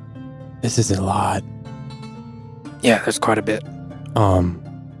 This is a lot. Yeah, there's quite a bit. And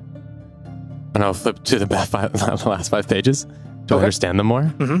I'll flip to the last 5 pages to understand them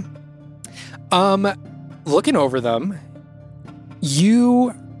more. Looking over them,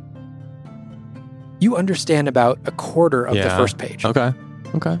 you understand about a quarter of the first page. Okay.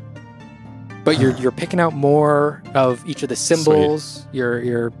 But you're picking out more of each of the symbols.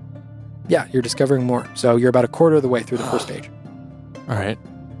 You're discovering more. So you're about a quarter of the way through the first page. All right.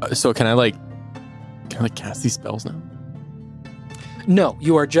 So can I cast these spells now? No,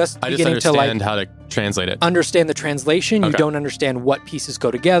 you are just I just beginning to understand how to translate it. understand the translation. You Okay. don't understand what pieces go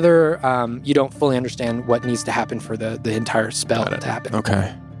together. You don't fully understand what needs to happen for the entire spell to happen.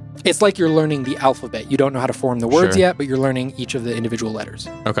 Okay. It's like you're learning the alphabet. You don't know how to form the words Sure. yet, but you're learning each of the individual letters.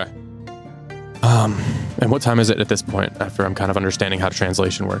 Okay. And what time is it at this point after I'm kind of understanding how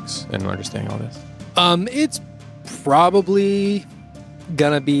translation works and understanding all this? It's probably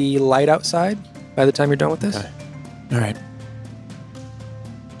gonna be light outside by the time you're done with this. Okay. All right.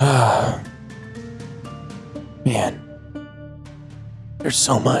 Man. There's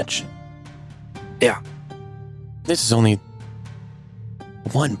so much. Yeah. This is only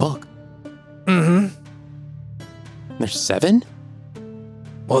one book. Mm-hmm. There's 7?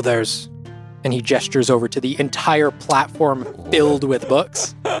 Well, and he gestures over to the entire platform filled with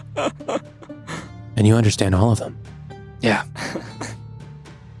books. And you understand all of them. Yeah.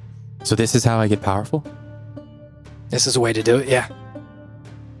 So this is how I get powerful? This is a way to do it, yeah.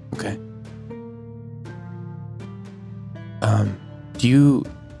 Okay. Do you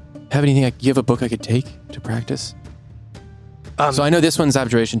have anything? Do you have a book I could take to practice? So I know this one's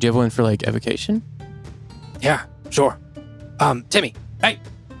Abjuration. Do you have one for like Evocation? Yeah, sure. Timmy. Hey,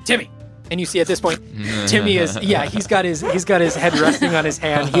 Timmy. And you see at this point, Timmy he's got his head resting on his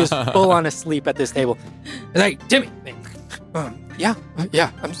hand. He is full on asleep at this table. Hey, Timmy.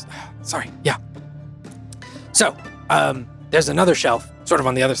 I'm sorry. Yeah. So, there's another shelf sort of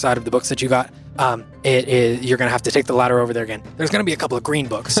on the other side of the books that you got. You're going to have to take the ladder over there again. There's going to be a couple of green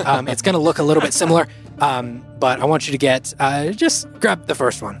books. It's going to look a little bit similar, but I want you to just grab the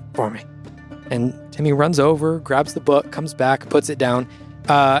first one for me. And Timmy runs over, grabs the book, comes back, puts it down,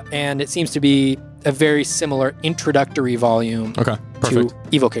 and it seems to be a very similar introductory volume Okay, perfect. to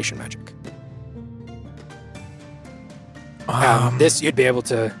evocation magic. This you'd be able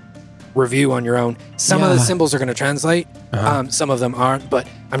to review on your own. Some of the symbols are going to translate. Some of them aren't, but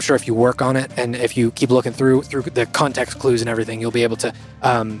I'm sure if you work on it and if you keep looking through the context clues and everything, you'll be able to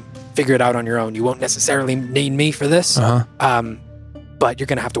figure it out on your own. You won't necessarily need me for this, but you're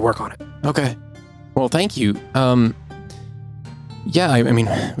going to have to work on it. Okay. Well, thank you. Yeah, I mean,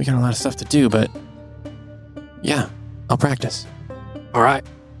 we got a lot of stuff to do, but yeah, I'll practice. All right.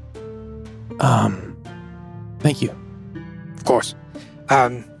 Thank you. Of course.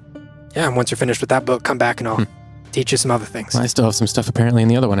 Yeah, and once you're finished with that book, come back and I'll teach you some other things. I still have some stuff apparently in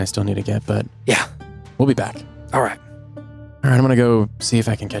the other one I still need to get, but Yeah. we'll be back. All right. All right, I'm going to go see if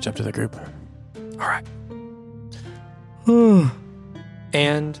I can catch up to the group. All right.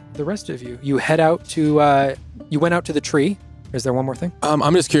 And the rest of you, you head out to, you went out to the tree. Is there one more thing?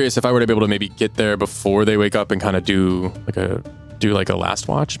 I'm just curious if I were to be able to maybe get there before they wake up and kind of do like a last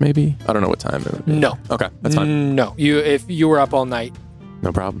watch, maybe? I don't know what time it would be. No. Okay, that's fine. No. If you were up all night.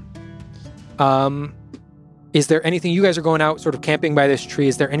 No problem. Is there anything, you guys are going out sort of camping by this tree.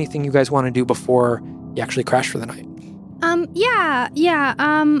 Is there anything you guys want to do before you actually crash for the night? Yeah.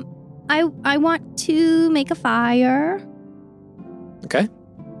 I want to make a fire. Okay.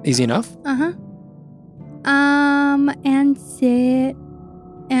 Easy enough. And sit.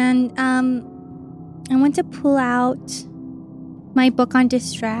 And, I want to pull out my book on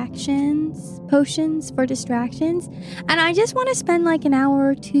potions for distractions. And I just want to spend like an hour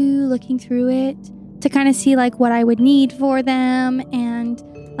or two looking through it to kind of see like what I would need for them and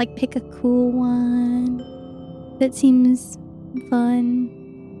like pick a cool one that seems fun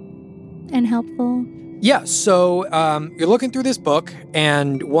and helpful. Yeah, so you're looking through this book,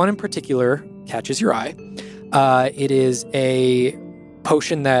 and one in particular catches your eye. It is a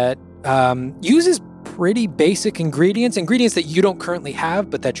potion that uses pretty basic ingredients that you don't currently have,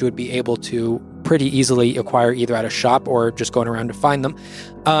 but that you would be able to pretty easily acquire either at a shop or just going around to find them.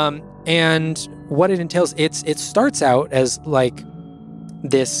 And what it entails, it starts out as like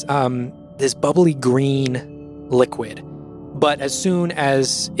this bubbly green liquid, but as soon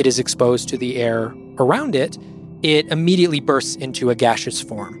as it is exposed to the air around it, it immediately bursts into a gaseous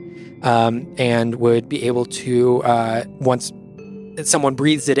form, and would be able to, once someone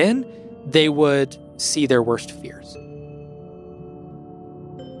breathes it in, they would see their worst fears.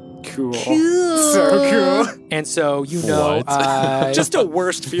 Cool. So cool. And so you know, Just a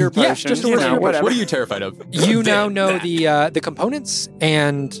worst fear potion. Yeah, just a worst fear whatever. What are you terrified of? you now know the components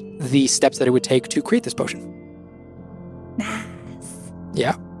and the steps that it would take to create this potion. Nice.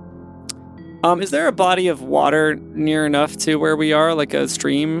 Yeah. Is there a body of water near enough to where we are, like a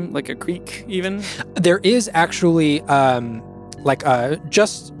stream, like a creek even? There is actually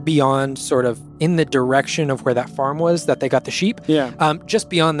just beyond, sort of in the direction of where that farm was that they got the sheep. Yeah. Just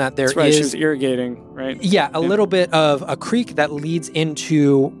beyond that, there That's right. is She was irrigating, right? a little bit of a creek that leads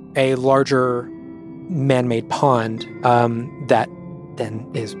into a larger man-made pond that then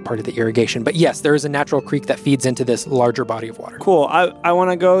is part of the irrigation. But yes, there is a natural creek that feeds into this larger body of water. Cool. I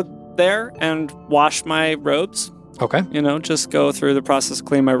want to go there and wash my robes. Okay. Just go through the process of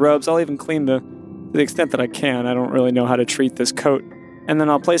cleaning my robes. I'll even clean to the extent that I can. I don't really know how to treat this coat. And then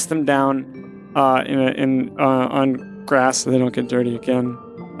I'll place them down on grass so they don't get dirty again,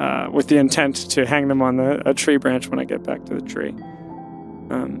 with the intent to hang them on a tree branch when I get back to the tree.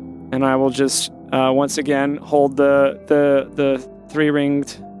 And I will just once again hold the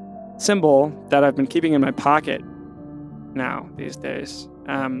three-ringed symbol that I've been keeping in my pocket now these days.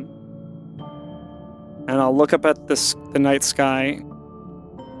 And I'll look up at the night sky.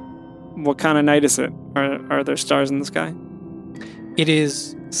 What kind of night is it? Are there stars in the sky? It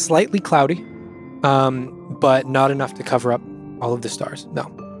is slightly cloudy, but not enough to cover up all of the stars.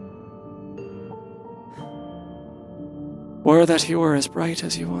 No. Were that you were as bright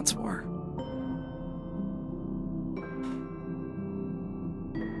as you once were.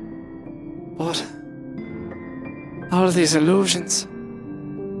 But all of these illusions,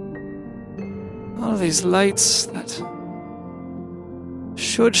 all of these lights that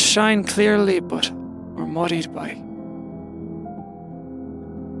should shine clearly but are muddied by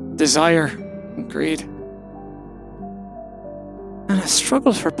desire and greed and a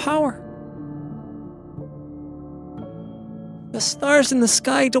struggle for power. The stars in the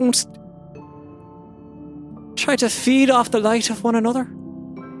sky don't try to feed off the light of one another.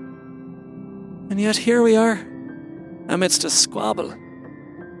 And yet here we are, amidst a squabble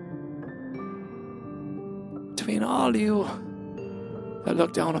between all you that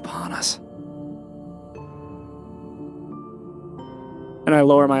look down upon us. And And I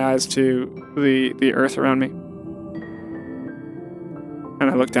lower my eyes to the earth around me.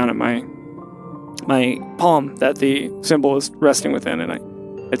 And I look down at my palm that the symbol is resting within, and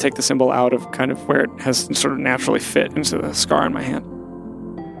I take the symbol out of kind of where it has sort of naturally fit into the scar on my hand.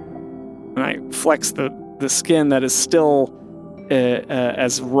 And I flex the skin that is still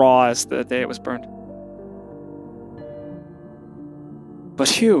as raw as the day it was burned. But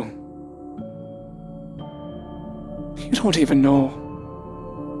Hugh, you don't even know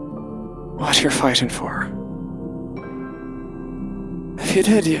what you're fighting for. If you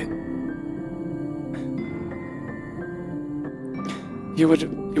did, you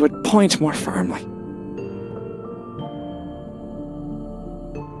would point more firmly.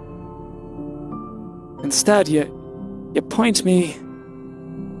 Instead, you point me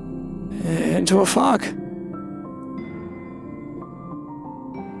into a fog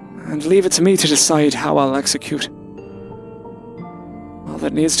and leave it to me to decide how I'll execute all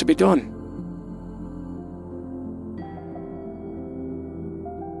that needs to be done.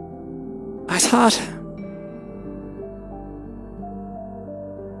 I thought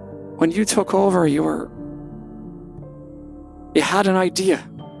when you took over, you had an idea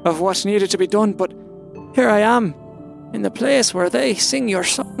of what needed to be done, but here I am in the place where they sing your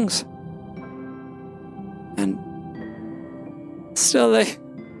songs. And still they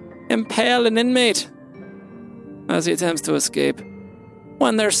impale an inmate as he attempts to escape,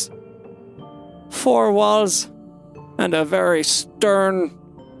 when there's 4 walls and a very stern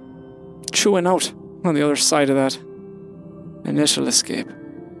chewing out on the other side of that initial escape.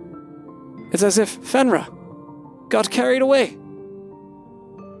 It's as if Fenra got carried away.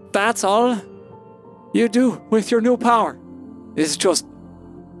 That's all you do with your new power, is just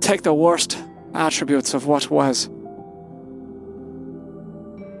take the worst attributes of what was.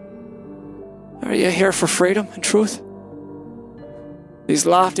 Are you here for freedom and truth? These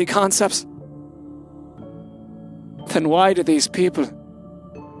lofty concepts? Then why do these people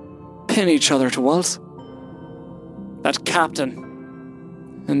pin each other to walls? That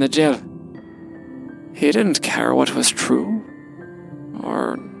captain in the jail, he didn't care what was true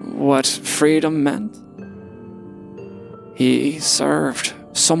or what freedom meant. He served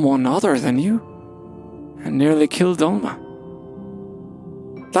someone other than you and nearly killed Dolma.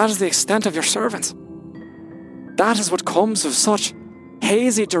 That is the extent of your servants. That is what comes of such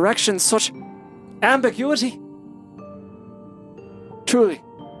hazy direction, such ambiguity. Truly,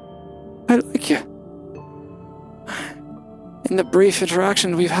 I like you. In the brief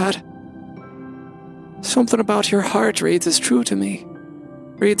interaction we've had, something about your heart reads as true to me.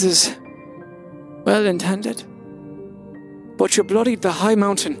 Reads as well-intended. But you bloodied the high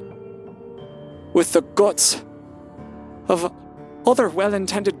mountain with the guts of other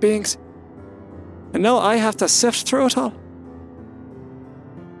well-intended beings. And now I have to sift through it all.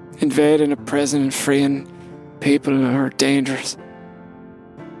 Invading a prison and freeing people who are dangerous.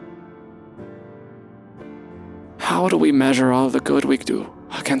 How do we measure all the good we do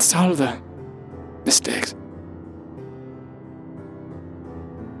against all the mistakes?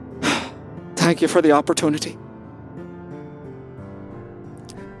 Thank you for the opportunity.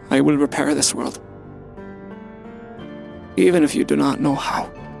 I will repair this world, even if you do not know how.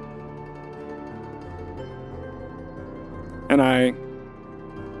 And I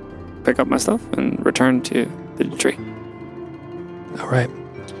pick up my stuff and return to the tree. All right.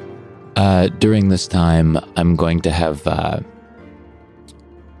 During this time, I'm going to have,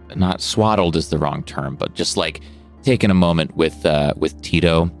 not swaddled is the wrong term, but just like taking a moment with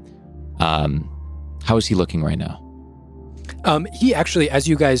Tito. How is he looking right now? He actually, as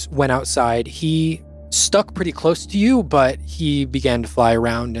you guys went outside, he stuck pretty close to you, but he began to fly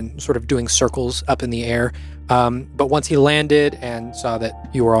around and sort of doing circles up in the air. But once he landed and saw that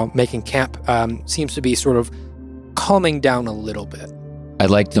you were all making camp, seems to be sort of calming down a little bit. I'd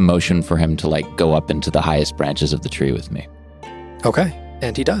like to motion for him to like go up into the highest branches of the tree with me. Okay,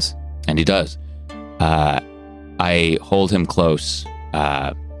 and he does. And he does. I hold him close,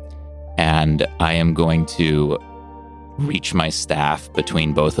 and I am going to reach my staff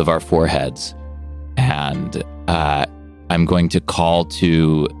between both of our foreheads, and I'm going to call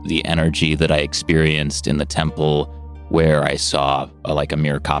to the energy that I experienced in the temple where I saw a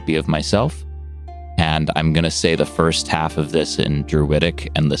mirror copy of myself. And I'm going to say the first half of this in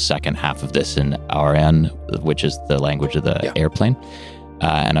Druidic and the second half of this in Auran, which is the language of the airplane.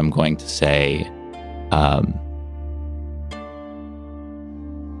 And I'm going to say,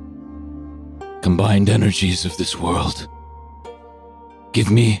 combined energies of this world, give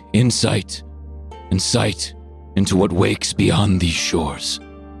me insight and sight into what wakes beyond these shores.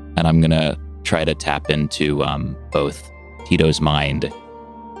 And I'm going to try to tap into both Tito's mind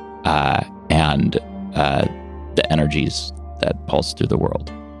and the energies that pulse through the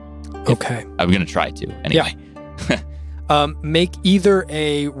world. Okay. I'm going to try to, anyway. Make either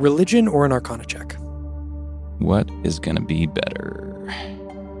a religion or an arcana check. What is going to be better?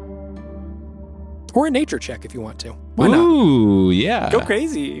 Or a nature check if you want to. Why not? Ooh, yeah. Go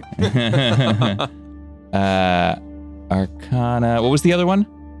crazy. Arcana. What was the other one?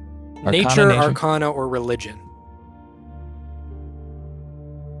 Nature, arcana, or religion.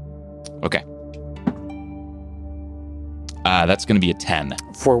 Okay. That's going to be a 10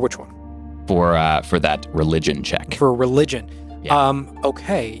 For which one? for that religion check. For religion. Yeah.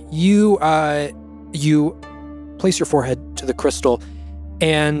 Okay. You place your forehead to the crystal,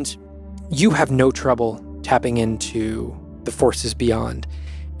 and you have no trouble tapping into the forces beyond.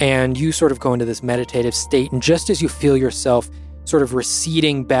 And you sort of go into this meditative state, and just as you feel yourself sort of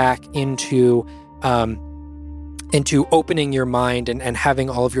receding back into opening your mind and having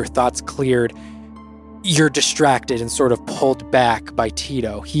all of your thoughts cleared, you're distracted and sort of pulled back by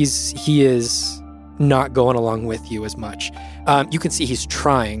Tito. He is not going along with you as much. You can see he's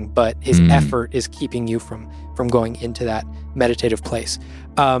trying, but his effort is keeping you from going into that meditative place.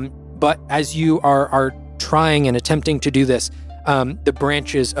 But as you are trying and attempting to do this, the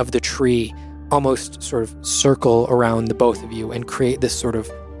branches of the tree almost sort of circle around the both of you and create this sort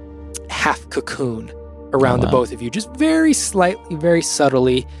of half cocoon around the both of you, just very slightly, very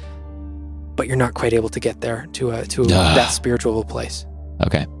subtly, but you're not quite able to get there to that spiritual place.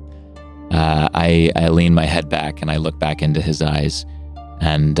 Okay. I lean my head back and I look back into his eyes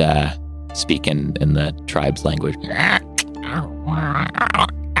and speak in the tribe's language.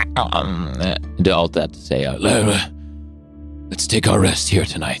 All that to say, let's take our rest here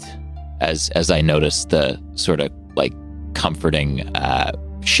tonight. as I notice the sort of like comforting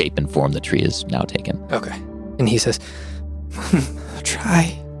shape and form the tree is now taken. Okay. And he says,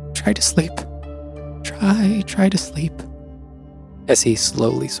 try to sleep. Try to sleep. As he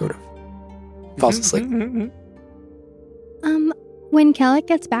slowly sort of falls asleep. When Kellic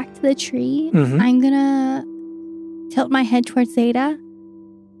gets back to the tree, I'm gonna tilt my head towards Zeta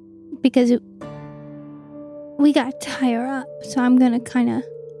because we got to tie her up. So I'm gonna kind of.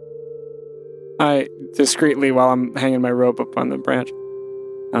 I discreetly, while I'm hanging my rope up on the branch,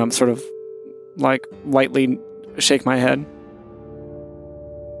 sort of like lightly shake my head.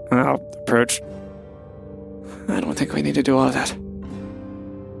 And I'll approach. I don't think we need to do all of that.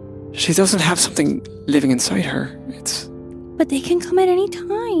 She doesn't have something living inside her. But they can come at any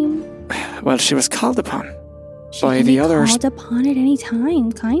time. Well, she was called upon She by can the be others. called upon at any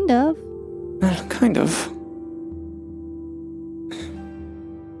time, kind of. Well, kind of.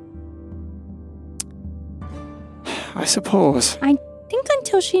 I suppose. I think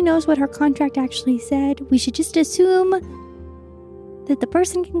until she knows what her contract actually said, we should just assume that the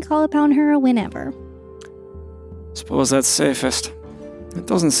person can call upon her whenever. Suppose that's safest. It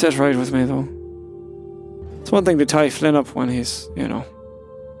doesn't sit right with me, though. It's one thing to tie Flynn up when he's,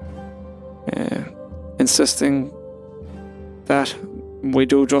 insisting that we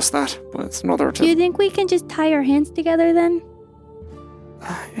do just that, but it's another to... Do you think we can just tie our hands together then?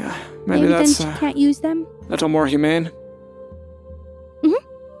 Yeah, maybe then that's she can't use them? a little more humane.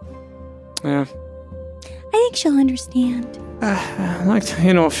 Yeah. I think she'll understand.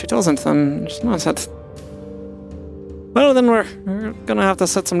 If she doesn't, then it's not that... Well, then we're gonna have to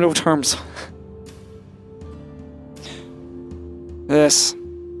set some new terms. This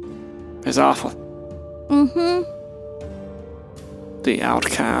is awful. The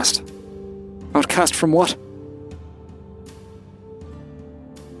outcast. Outcast from what?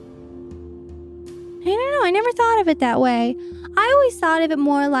 I don't know. I never thought of it that way. I always thought of it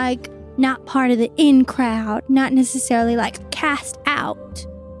more like not part of the in crowd, not necessarily like cast out.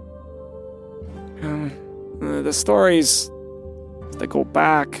 The stories, they go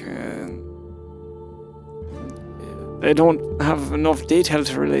back. They don't have enough detail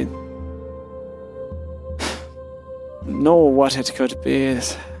to really know what it could be.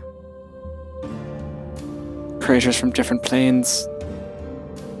 Creatures from different planes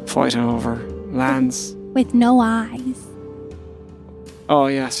fighting over lands. With no eyes. Oh,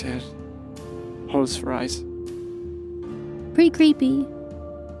 yes. Holes for eyes. Pretty creepy.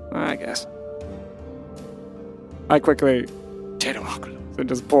 I guess. I quickly Tato and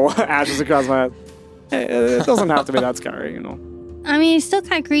just pull ashes across my head. It doesn't have to be that scary, I mean, it's still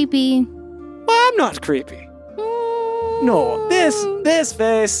kind of creepy. Well, I'm not creepy. No, this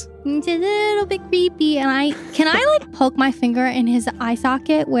face. It's a little bit creepy, and can I like poke my finger in his eye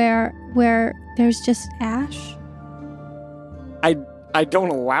socket where there's just ash? I don't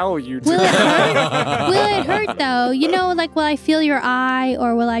allow you to. Will it hurt? Will it hurt though? You know, like will I feel your eye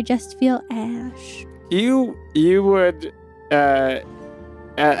or will I just feel ash? You would,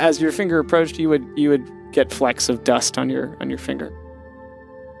 as your finger approached, you would get flecks of dust on your finger.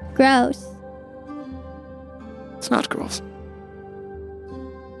 Gross. It's not gross.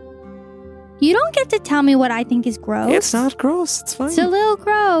 You don't get to tell me what I think is gross. It's not gross. It's fine. It's a little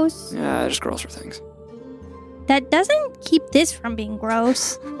gross. Yeah, there's grosser things. That doesn't keep this from being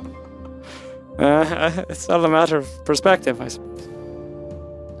gross. It's all a matter of perspective, I suppose.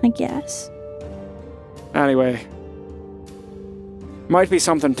 I guess. Anyway, might be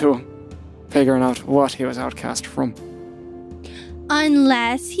something to him, figuring out what he was outcast from.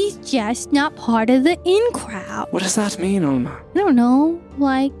 Unless he's just not part of the in crowd. What does that mean, Ulma? I don't know.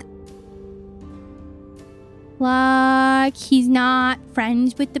 Like he's not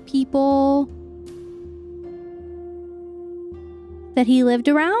friends with the people that he lived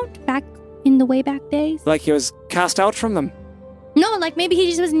around back in the way back days. Like he was cast out from them? No, like maybe he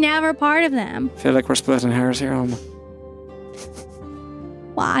just was never part of them. I feel like we're splitting hairs here, Ulma.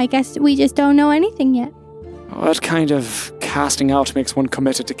 Well, I guess we just don't know anything yet. What kind of casting out makes one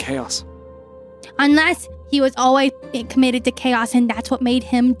committed to chaos? Unless he was always committed to chaos and that's what made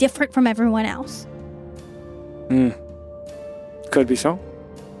him different from everyone else. Could be so.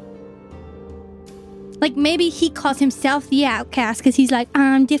 Like maybe he calls himself the outcast because he's like,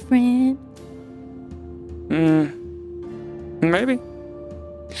 I'm different. Maybe. It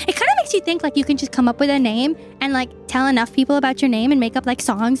kind of makes you think like you can just come up with a name and like tell enough people about your name and make up like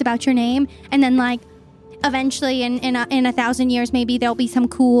songs about your name, and then like eventually in 1,000 years maybe there'll be some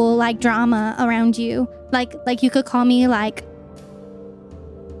cool like drama around you. Like you could call me like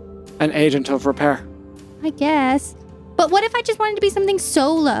An agent of repair. I guess. But what if I just wanted to be something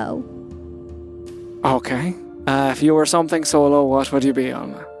solo? Okay. If you were something solo, what would you be,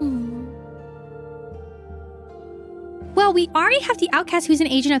 Ulma? Well, we already have the outcast who's an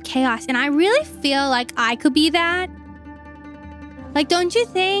agent of chaos, and I really feel like I could be that. Like, don't you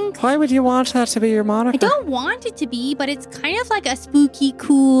think? Why would you want that to be your moniker? I don't want it to be, but it's kind of like a spooky,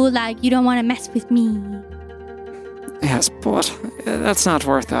 cool, like, you don't want to mess with me. Yes, but that's not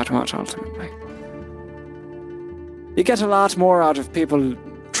worth that much, ultimately. You get a lot more out of people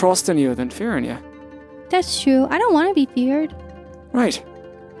trusting you than fearing you. That's true. I don't want to be feared. Right.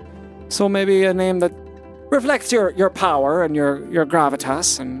 So maybe a name that reflects your power and your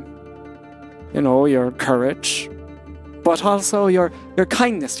gravitas and, you know, your courage, but also your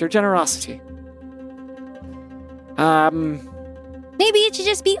kindness, your generosity. Maybe it should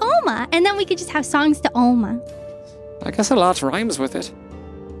just be Ulma, and then we could just have songs to Ulma. I guess a lot rhymes with it.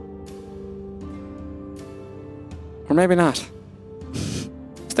 Or maybe not. I was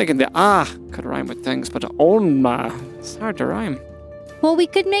thinking the could rhyme with things, but Ulma, it's hard to rhyme. Well, we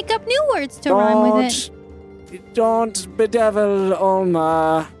could make up new words to rhyme with it. Don't bedevil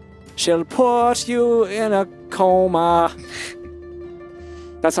Ulma. She'll put you in a coma.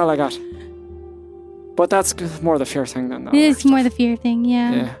 That's all I got. But that's more the fear thing than that. It is more the fear thing,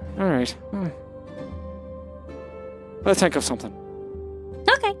 yeah. Yeah, alright. Let's think of something.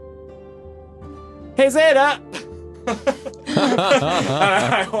 Okay. Hey, Zeta!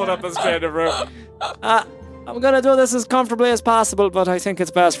 I hold up a strand of rope. I'm gonna do this as comfortably as possible, but I think it's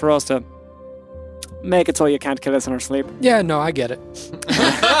best for us to make it so you can't kill us in our sleep. Yeah, no, I get it.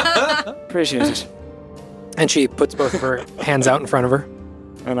 Appreciate it. And she puts both of her hands out in front of her.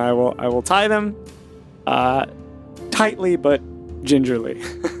 And I will tie them tightly but gingerly.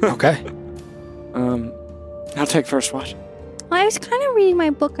 Okay. I'll take first watch. I was kind of reading my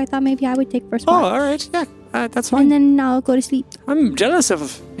book. I thought maybe I would take first watch. Oh, alright, yeah. That's fine. And then I'll go to sleep. I'm jealous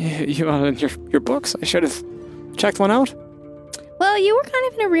of you and your books. I should have checked one out. Well, you were kind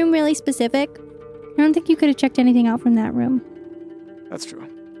of in a room really specific. I don't think you could have checked anything out from that room. That's true.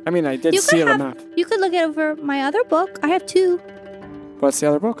 I mean, I did You seal could a map. You could look over my other book. I have 2. What's the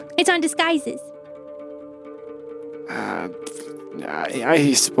other book? It's on disguises.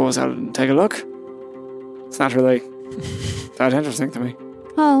 I suppose I'll take a look. It's not really that interesting to me.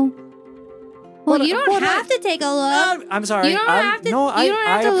 Oh. Well, But- you don't but have to take a look. I'm sorry. You don't have to- No, you don't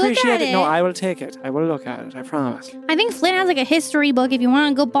have I to look appreciate at it. No, it. I will take it. I will look at it. I promise. I think Flynn has like a history book if you want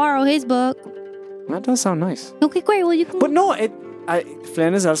to go borrow his book. That does sound nice. Okay, great. Well, you can. But no,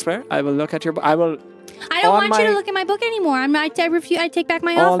 Flynn is elsewhere. I will look at your book. I don't want you to my- look at my book anymore. I refuse. I take back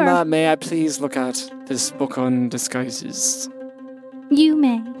my Alma, offer. may I please look at this book on disguises? You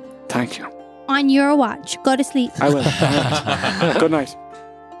may. Thank you. On your watch. Go to sleep. I will. Alright. Good night.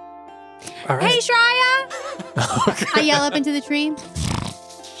 All right. Hey, Shreya! I yell up into the tree.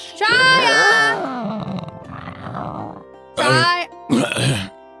 Shreya!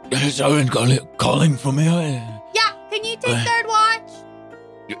 Is Owen calling for me? Yeah, can you take third watch?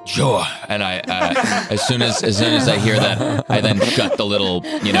 Sure. And I, as soon as I hear that, I then shut the little,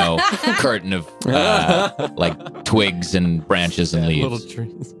 curtain of like twigs and branches and leaves. Little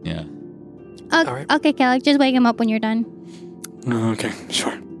trees. Yeah. right. Okay, Kellic, just wake him up when you're done. Okay,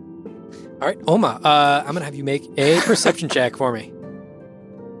 sure. All right, Oma, I'm going to have you make a perception check for me.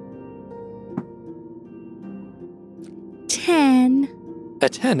 10. A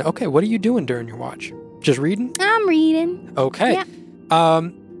 10. Okay, what are you doing during your watch? Just reading? I'm reading. Okay. Yeah.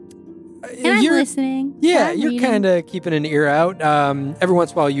 And I'm listening. Yeah, I'm you're reading. kind of keeping an ear out. Every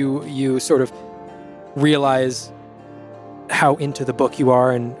once in a while, you sort of realize how into the book you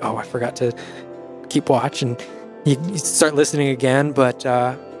are, and I forgot to keep watch, and you start listening again, but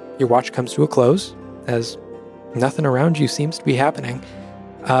your watch comes to a close as nothing around you seems to be happening.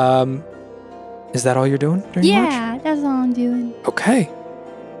 Is that all you're doing during your watch? Yeah, that's all I'm doing. Okay.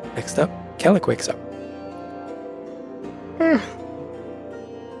 Next up, Kellic wakes up.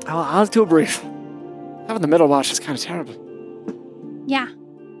 I'll do a brief. Having the middle watch is kind of terrible. Yeah.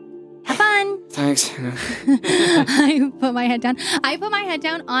 Have fun. Thanks. I put my head down. I put my head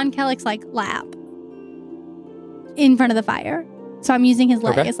down on Kellic's lap in front of the fire. So I'm using his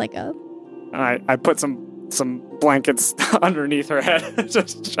leg Okay. as like a. I put some blankets underneath her head,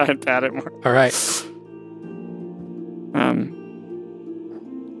 just to try and pat it more. All right. I'm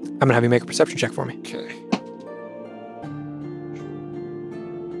going to have you make a perception check for me. Okay.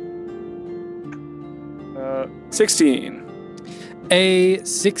 Uh, 16. A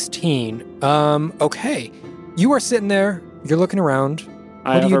 16. Okay. You are sitting there. You're looking around.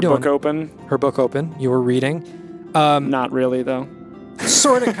 I What are have you her doing? book open. Her book open. You were reading. Not really, though.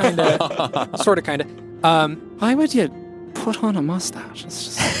 Sort of, kind of. Sort of, kind of. Why would you put on a mustache?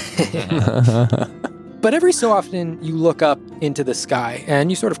 It's just... But every so often, you look up into the sky and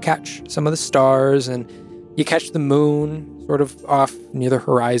you sort of catch some of the stars and you catch the moon sort of off near the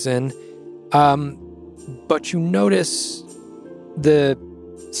horizon. But you notice the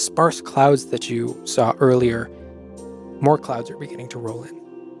sparse clouds that you saw earlier. More clouds are beginning to roll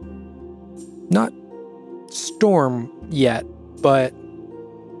in. Not storm yet, but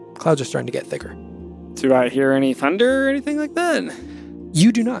clouds are starting to get thicker. Do I hear any thunder or anything like that?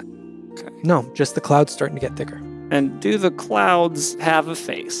 You do not. Okay. No, just the clouds starting to get thicker. And do the clouds have a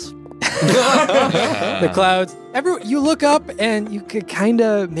face? The clouds. You look up and you could kind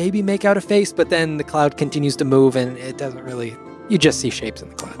of maybe make out a face, but then the cloud continues to move and it doesn't really. You just see shapes in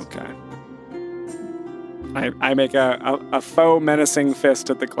the clouds. Okay. I make a faux menacing fist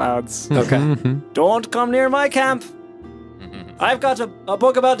at the clouds. Okay. Don't come near my camp. I've got a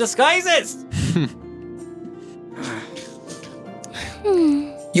book about disguises.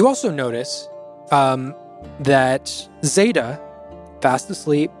 You also notice that Zeta, fast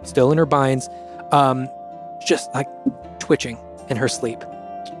asleep, still in her binds, just like twitching in her sleep.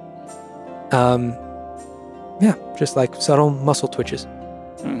 Yeah, just like subtle muscle twitches.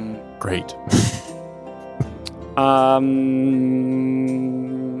 Great.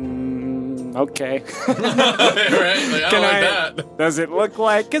 Okay. Right? Can I? Does it look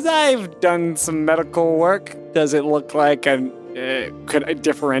like? Because I've done some medical work. Does it look like could I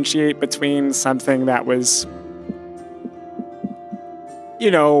differentiate between something that was,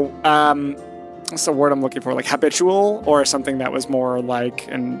 what's the word I'm looking for? Like habitual, or something that was more like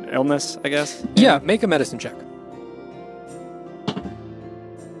an illness, I guess? Yeah, make a medicine check.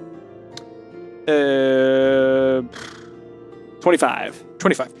 25.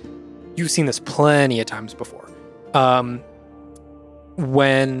 25. You've seen this plenty of times before.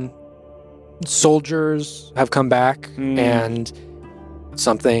 When soldiers have come back and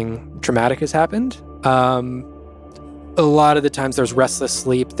something traumatic has happened, a lot of the times there's restless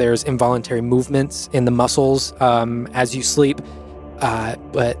sleep, there's involuntary movements in the muscles as you sleep,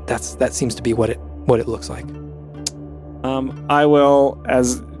 but that seems to be what it looks like. I will,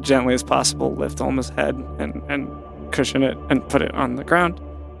 as gently as possible, lift Olma's head and cushion it and put it on the ground.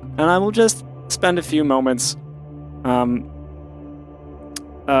 And I will just spend a few moments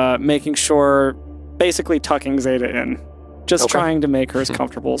making sure, basically tucking Zeta in. Just Okay. trying to make her as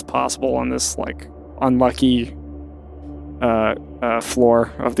comfortable as possible on this, unlucky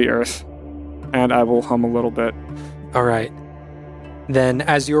floor of the earth. And I will hum a little bit. All right. Then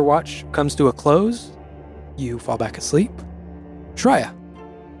as your watch comes to a close, you fall back asleep. Shreya,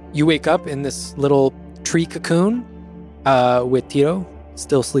 you wake up in this little tree cocoon with Tito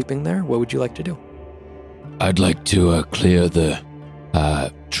still sleeping there. What would you like to do? I'd like to clear the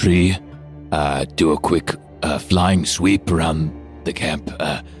tree, do a quick flying sweep around the camp,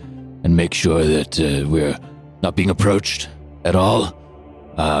 and make sure that we're not being approached at all.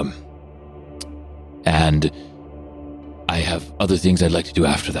 And I have other things I'd like to do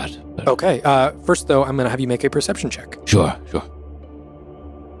after that. But Okay. First, though, I'm going to have you make a perception check. Sure.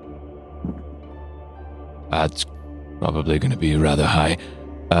 That's probably going to be rather high.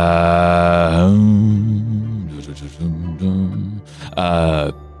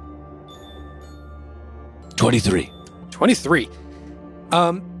 23. 23.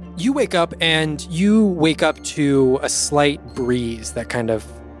 You wake up to a slight breeze that kind of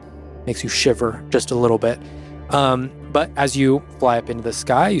makes you shiver just a little bit. But as you fly up into the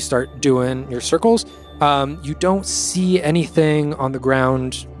sky, you start doing your circles. You don't see anything on the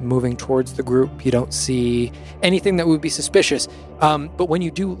ground moving towards the group. You don't see anything that would be suspicious. But when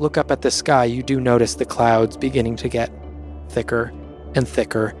you do look up at the sky, you do notice the clouds beginning to get thicker and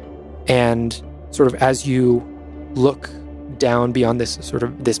thicker. And sort of as you look down beyond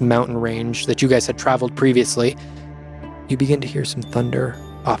this mountain range that you guys had traveled previously, you begin to hear some thunder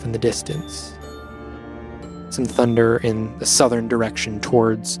off in the distance. Some thunder in the southern direction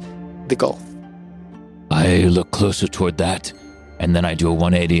towards the Gulf. I look closer toward that, and then I do a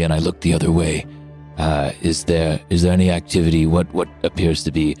 180 and I look the other way. Is there any activity? What appears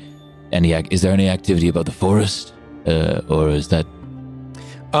to be is there any activity above the forest? Or is that...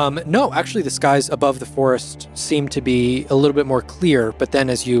 No, actually the skies above the forest seem to be a little bit more clear, but then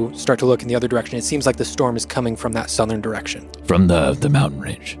as you start to look in the other direction, it seems like the storm is coming from that southern direction. From the mountain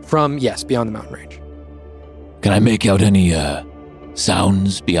range? Yes, beyond the mountain range. Can I make out any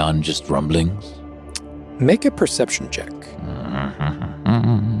sounds beyond just rumblings? Make a perception check.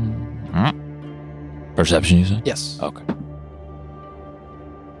 Perception, you said? Yes. Okay.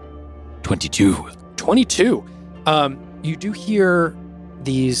 22. 22. You do hear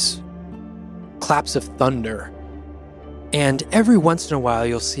these claps of thunder, and every once in a while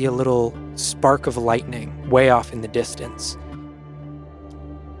you'll see a little spark of lightning way off in the distance.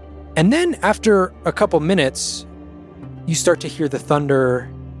 And then after a couple minutes, you start to hear the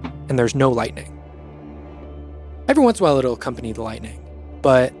thunder, and there's no lightning. Every once in a while it'll accompany the lightning,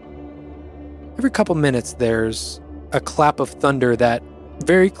 but every couple minutes there's a clap of thunder that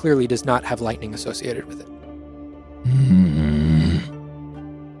very clearly does not have lightning associated with it.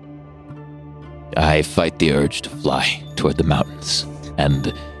 I fight the urge to fly toward the mountains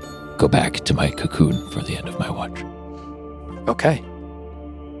and go back to my cocoon for the end of my watch. Okay.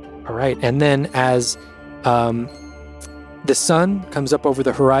 All right. And then as the sun comes up over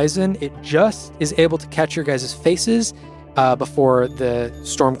the horizon, it just is able to catch your guys' faces before the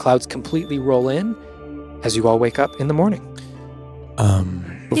storm clouds completely roll in as you all wake up in the morning.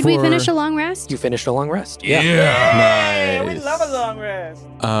 Did we finish a long rest? You finished a long rest. Nice. We love a long rest.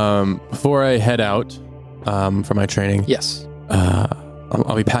 Before I head out for my training, Yes.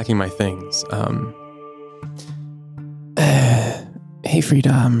 I'll be packing my things. Hey,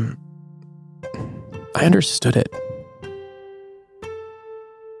 Frida, I understood it.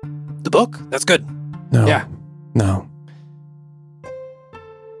 The book? That's good. No. Yeah. No.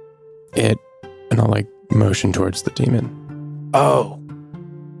 And I'll motion towards the demon. Oh.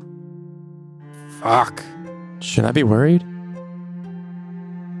 Fuck. Should I be worried?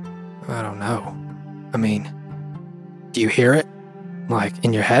 I don't know. I mean, do you hear it?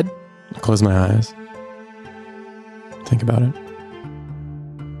 In your head? I close my eyes. Think about it.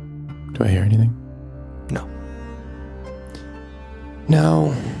 Do I hear anything? No.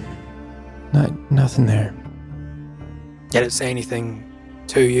 No. Nothing there. Did it say anything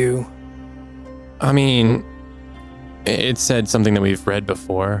to you? I mean, it said something that we've read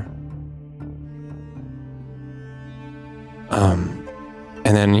before.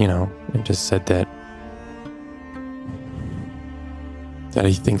 And then, it just said that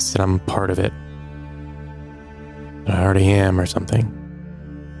he thinks that I'm part of it. That I already am or something.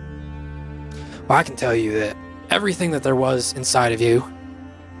 Well, I can tell you that everything that there was inside of you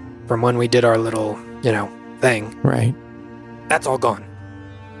from when we did our little, thing, Right. that's all gone.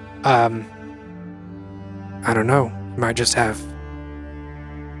 I don't know. You might just have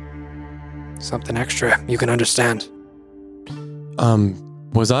something extra you can understand.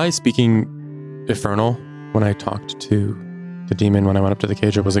 Was I speaking Infernal when I talked to the demon when I went up to the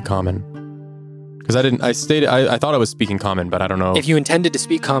cage, or was it Common? Because I thought I was speaking Common, but I don't know. If you intended to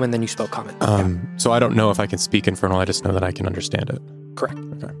speak Common, then you spoke Common. So I don't know if I can speak Infernal, I just know that I can understand it. Correct.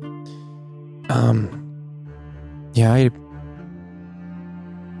 Okay. Yeah, I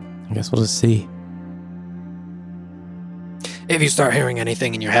guess we'll just see. If you start hearing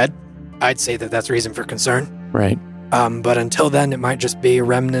anything in your head, I'd say that that's reason for concern. Right. But until then, it might just be a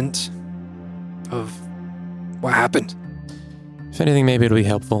remnant of what happened. If anything, maybe it'll be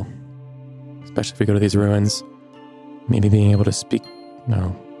helpful. Especially if we go to these ruins. Maybe being able to speak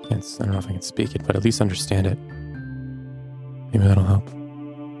No, I don't know if I can speak it, but at least understand it. Maybe that'll help.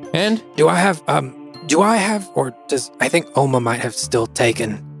 And Do I have, or I think Oma might have still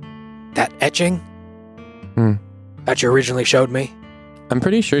taken that etching that you originally showed me. I'm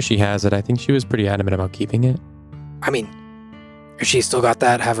pretty sure she has it. I think she was pretty adamant about keeping it. I mean, if she's still got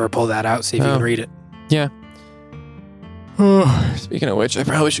that, have her pull that out, see if you can read it. Yeah. Speaking of which, I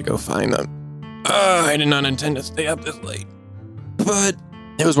probably should go find them. I did not intend to stay up this late, but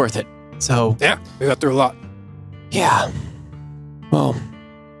it was worth it. So, Yeah, we got through a lot. yeah. Well,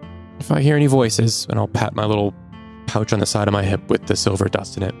 if I hear any voices, and I'll pat my little pouch on the side of my hip with the silver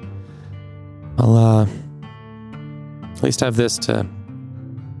dust in it, I'll at least have this to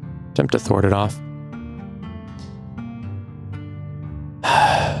attempt to thwart it off.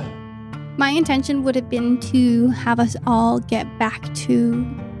 My intention would have been to have us all get back to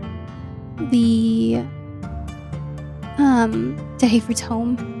the to Hayford's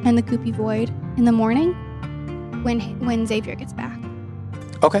home and the Goopy Void in the morning when Xavier gets back.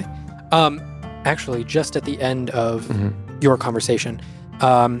 Okay. Actually, just at the end of your conversation,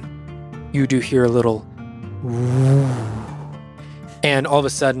 you do hear a little and all of a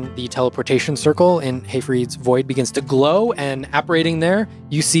sudden the teleportation circle in Hayfried's void begins to glow, and apparating there,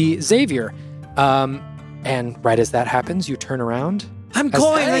 you see Xavier. And right as that happens, you turn around. I'm As-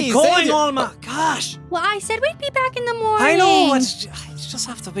 going, Hey, I'm going, Xavier. Alma. Gosh. Well, I said we'd be back in the morning. I know. It's just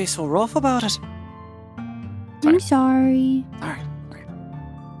have to be so rough about it. I'm sorry. All right. Okay.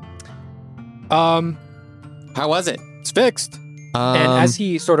 How was it? It's fixed. And as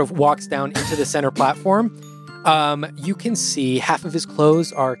he sort of walks down into the center platform, you can see half of his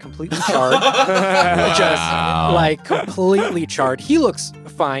clothes are completely charred. Just like completely charred. He looks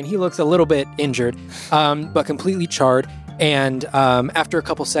fine. He looks a little bit injured, but completely charred. And after a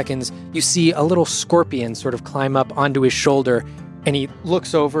couple seconds, you see a little scorpion sort of climb up onto his shoulder, and he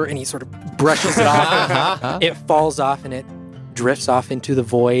looks over and he sort of brushes it off. It falls off and it drifts off into the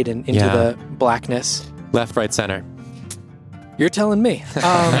void and into the blackness. Left, right, center. You're telling me.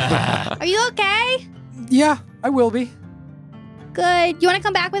 Are you okay? Yeah, I will be. Good. You want to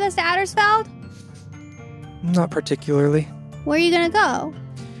come back with us to Addersfeld? Not particularly. Where are you gonna go?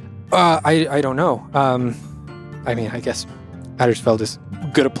 I don't know. I mean, I guess Addersfeld is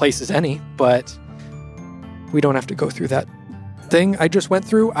good a place as any, but we don't have to go through that thing I just went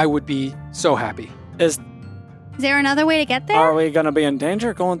through. I would be so happy. Is Is there another way to get there? Are we gonna be in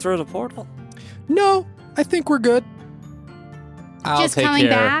danger going through the portal? No, I think we're good. I'll Just take coming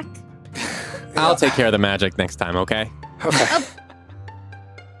care. back? I'll take care of the magic next time, okay? Okay.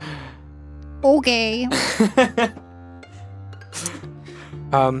 Okay.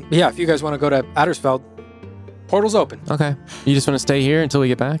 Yeah, if you guys want to go to Addersfeld, portal's open. Okay. You just want to stay here until we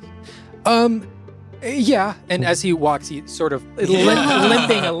get back? Yeah. And as he walks, he's sort of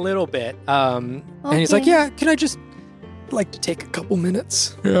limping a little bit. And he's like, Okay. yeah, can I just like to take a couple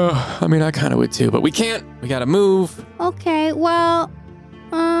minutes? Yeah, I mean, I kind of would too, but we can't. We gotta move. Okay, well,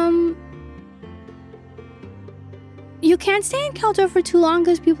 you can't stay in Keldor for too long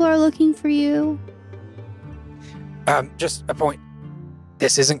because people are looking for you. Just a point.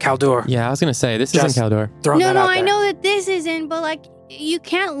 This isn't Kaldor. Yeah, I was gonna say, this Just- isn't Kaldor. Throwing No, that no, out I there. know that this isn't, but like, you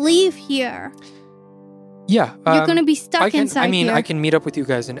can't leave here. Yeah. You're gonna be stuck I can, inside here. I can meet up with you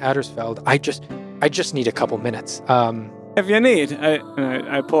guys in Addersfeld. I just need a couple minutes. If you need,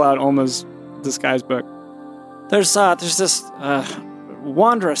 I pull out Alma's disguise book. There's this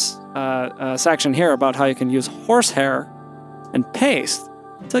wondrous section here about how you can use horsehair and paste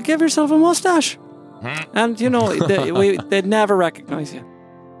to give yourself a mustache. And you know they'd never recognize you.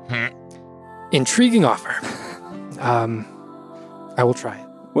 Intriguing offer. I will try it.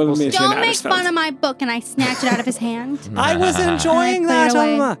 We'll meet you in Don't make Addersfeld. fun of my book, and I snatch it out of his hand. I was enjoying I that, cleared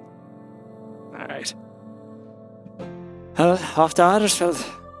away. Alma. All right. Off to Addersfeld.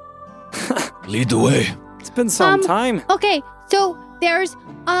 Lead the way. It's been some time. Okay, so there's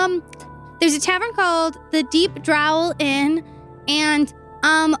a tavern called the Deep Drowl Inn, and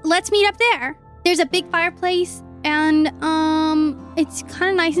let's meet up there. There's a big fireplace, and it's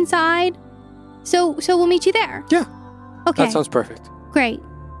kind of nice inside. So we'll meet you there. Yeah. Okay. That sounds perfect. Great.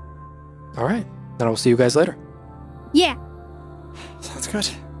 All right. Then I will see you guys later. Yeah. Sounds good.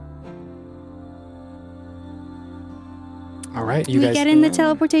 All right. You we guys get in the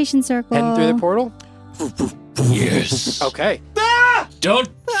teleportation circle. heading through the portal? Yes. Okay. Don't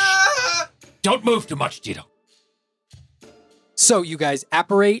move too much, Tito. So you guys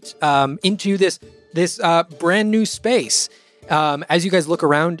apparate into this brand new space, As you guys look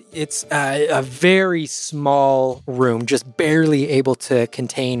around, it's a very small room, just barely able to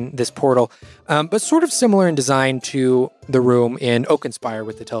contain this portal, but sort of similar in design to the room in Oakenspire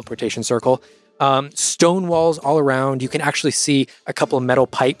with the teleportation circle. Stone walls all around. You can actually see a couple of metal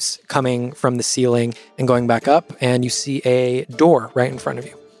pipes coming from the ceiling and going back up, and you see a door right in front of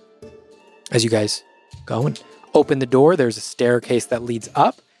you. As you guys go and open the door, there's a staircase that leads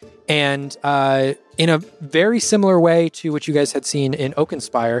up. And in a very similar way to what you guys had seen in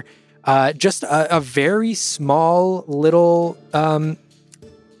Oakenspire, just a very small little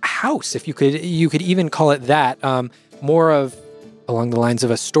house, if you could even call it that. More of along the lines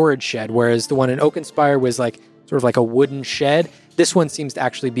of a storage shed, whereas the one in Oakenspire was like sort of like a wooden shed. This one seems to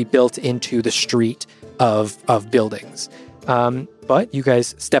actually be built into the street of buildings. But you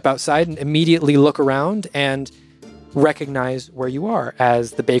guys step outside and immediately look around and recognize where you are,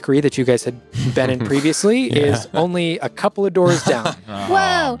 as the bakery that you guys had been in previously is only a couple of doors down.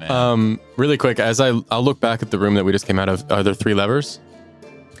 Whoa. Really quick, as I'll look back at the room that we just came out of, are there 3 levers?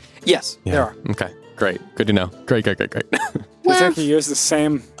 Yes, there are. Okay, great. Good to know. Great. Do you Well, think he used the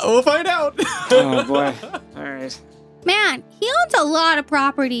same? We'll find out. Oh boy! All right. man, he owns a lot of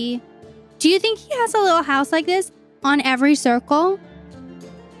property. Do you think he has a little house like this on every circle?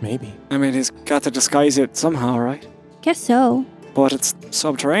 Maybe. I mean, he's got to disguise it somehow, right? Guess so. But it's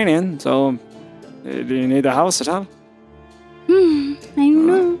subterranean, so do you need a house at all? I don't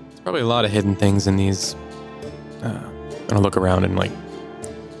know. There's probably a lot of hidden things in these. I'm gonna look around in like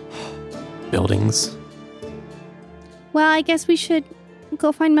buildings. Well, I guess we should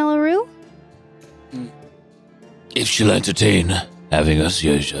go find Mellaroo. If she'll entertain having us,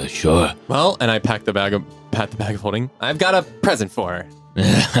 yeah, sure. Well, and I pat the bag of holding. I've got a present for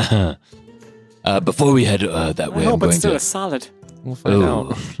her. Before we head that way, I I'm hope going it's still to. a salad. We'll find Oh.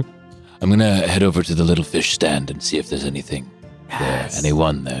 out. I'm gonna head over to the little fish stand and see if there's anything there.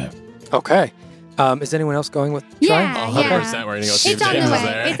 Anyone there? Okay. Is anyone else going with Try? Yeah, 100% yeah. we're gonna go see if It's on James the is way.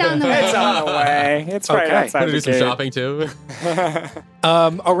 there. It's on the way. It's on the way. It's right Okay. outside Gonna the do some gate. shopping too.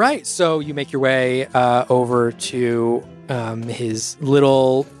 All right, so you make your way over to his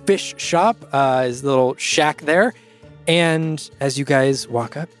little fish shop, his little shack there. And as you guys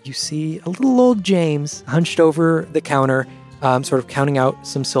walk up, you see a little old James hunched over the counter, sort of counting out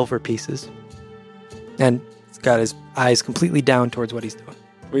some silver pieces. And he's got his eyes completely down towards what he's doing.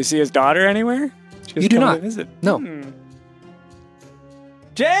 We see his daughter anywhere? She's You do coming not. to visit. No.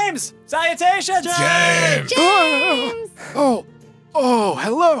 James! Salutations! James! James! Oh,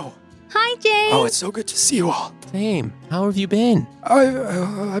 hello. Hi, James. Oh, it's so good to see you all. Same. How have you been?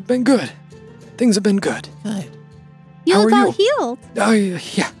 I've been good. Things have been good. Good. you how look are all you?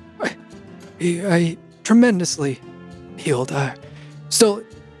 healed. I tremendously healed. Still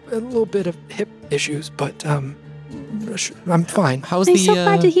a little bit of hip issues, but I'm fine. How's I'm the so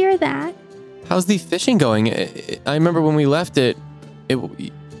glad to hear that. how's the fishing going? I remember when we left it,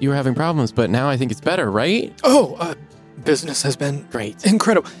 you were having problems, but now I think it's better, right? Oh, business has been Great.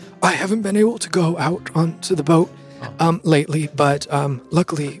 incredible. I haven't been able to go out onto the boat lately, but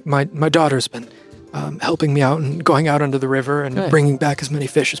luckily my daughter's been helping me out and going out onto the river and Good. bringing back as many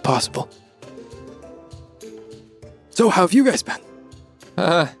fish as possible. So how have you guys been?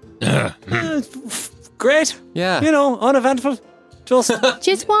 Great. Yeah. You know, uneventful. Just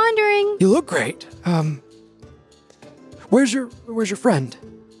Just wondering. You look great. Where's your friend?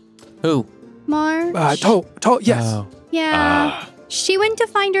 Who? Marge. Tall. Yes. Oh. Yeah. She went to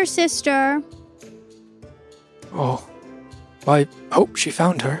find her sister. Oh, I hope she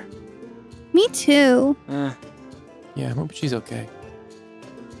found her. Me too. Yeah, I hope she's okay.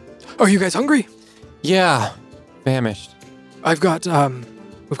 Are you guys hungry? Yeah. Famished. We've got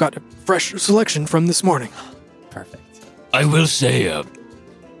a fresh selection from this morning. Perfect. I will say,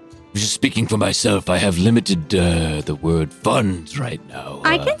 just speaking for myself, I have limited the word funds right now.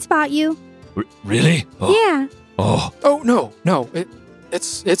 I can spot you. Really? Oh, Yeah. Oh, Oh no,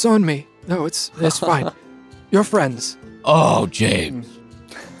 it's on me. No, it's fine. You're friends. oh, James.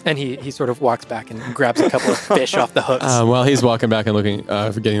 And he sort of walks back and grabs a couple of fish off the hooks. While he's walking back and looking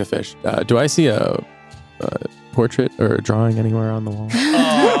for getting the fish, do I see a portrait or a drawing anywhere on the wall?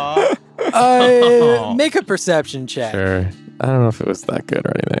 Make a perception check. Sure. I don't know if it was that good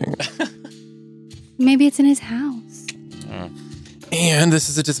or anything. Maybe it's in his house. And this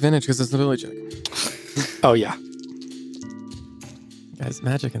is a disadvantage because it's the village. Oh yeah. Guys,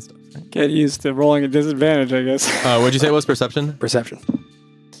 magic and stuff. Right? get used to rolling a disadvantage, I guess. What'd you say it was perception? Perception.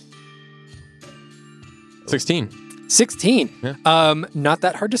 16. 16. Yeah. Not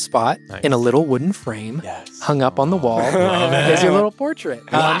that hard to spot. Nice. In a little wooden frame, Yes. hung up on the wall, is your little portrait.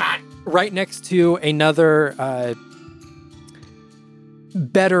 Right next to another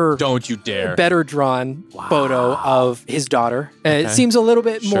better Don't you dare. better drawn photo of his daughter. It seems a little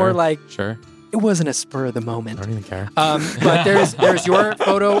bit more Sure. like Sure. it wasn't a spur of the moment. I don't even care. But there's your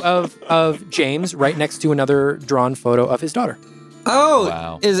photo of James right next to another drawn photo of his daughter. Oh,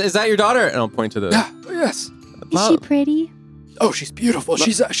 Wow. is that your daughter? And I'll point to the. Yes. Is she pretty? Oh, she's beautiful.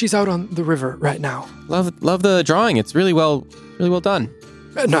 She's out on the river right now. Love the drawing. It's really well done.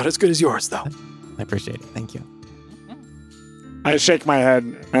 Not as good as yours, though. I appreciate it. Thank you. I shake my head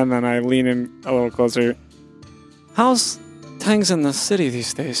and then I lean in a little closer. How's things in the city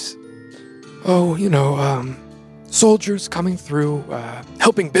these days? Oh, soldiers coming through,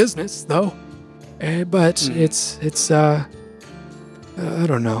 helping business, though. But it's I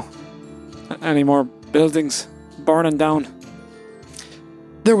don't know. Any more buildings burning down?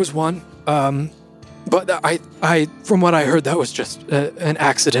 There was one, but I from what I heard, that was just an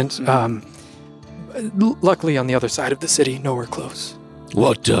accident. Luckily, on the other side of the city, nowhere close.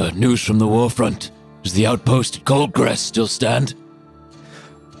 What news from the war front? Does the outpost at Coldcrest still stand?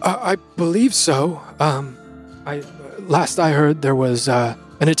 I believe so. Last I heard, there was an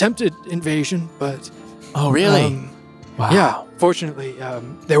attempted invasion, but Oh, really? Wow. yeah, fortunately,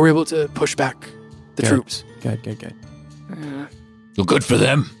 they were able to push back the Good. troops. Good. Well, good for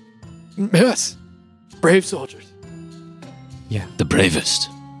them. Yes, brave soldiers. The bravest.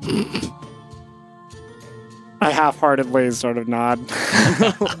 I half-heartedly sort of nod.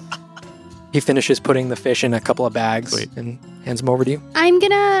 He finishes putting the fish in a couple of bags Sweet. and hands them over to you. I'm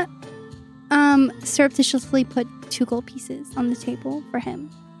gonna surreptitiously put 2 gold pieces on the table for him.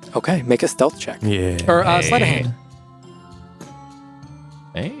 Okay, make a stealth check. Yeah. Or sleight of hand.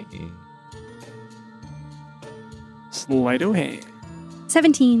 Hey. Sleight of hand.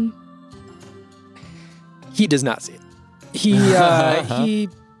 17. He does not see it. He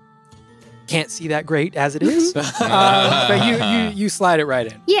can't see that great as it is. But you slide it right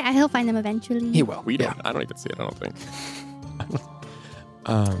in. Yeah, he'll find them eventually. He will. We don't. yeah. I don't even see it. I don't think.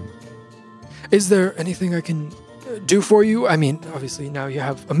 Is there anything I can do for you? I mean, obviously now you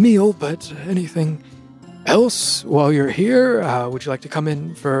have a meal, but anything else while you're here? Would you like to come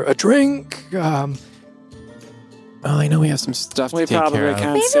in for a drink? I know we have some stuff We to take probably care of.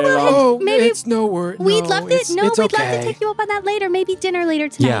 can't Maybe stay we'll long. Oh, maybe- it's no worry. We'd love to. It's No, we'd love okay. to take you up on that later. Maybe dinner later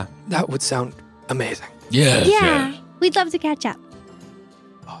tonight. Yeah. That would sound amazing. Yes, Yeah, yes. we'd love to catch up.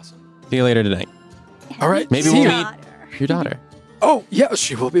 Awesome. See you later tonight. Yeah, All right, maybe your we'll daughter. Your daughter. Oh, yeah,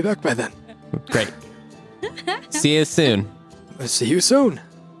 she will be back by then. Great. See you soon. See you soon.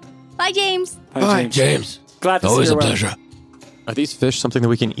 Bye, James. Bye. James, Glad to see always you a well. pleasure. Are these fish something that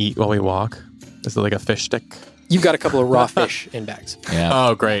we can eat while we walk? Is it like a fish stick? You've got a couple of raw fish in bags. Yeah.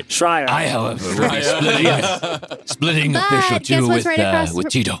 Oh, great. Shreya. I, however, will be splitting a fish or But two guess what's right across with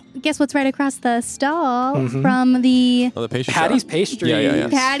Tito. Guess what's right across the stall Mhm. from the Oh, the pastry Patty's shop? pastries. Yeah.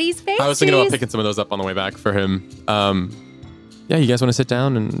 Patty's Pastries? I was thinking about picking some of those up on the way back for him. Yeah, you guys want to sit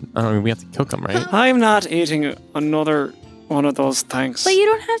down and I don't know, we have to cook them, right? I'm not eating another one of those, thanks. But you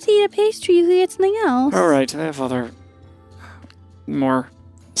don't have to eat a pastry. You can get something else. All right, I have other more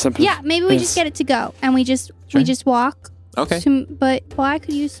simple. Yeah, maybe we just get it to go and we just walk. Okay. But I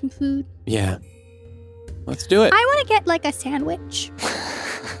could use some food. Yeah. Let's do it. I want to get like a sandwich.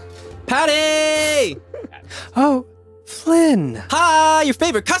 Patty! Oh, Flynn. Hi, your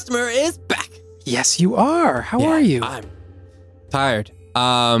favorite customer is back. Yes, you are. How are you? I'm tired.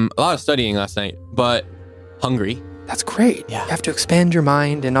 A lot of studying last night, but hungry. That's great. Yeah. You have to expand your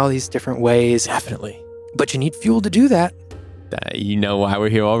mind in all these different ways. Definitely. But you need fuel to do that. You know why we're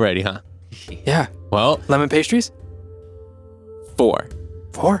here already, huh? Yeah. Well, Lemon pastries? 4.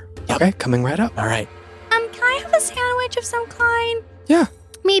 4. Yep. Okay, coming right up. All right. Can I have a sandwich of some kind? Yeah.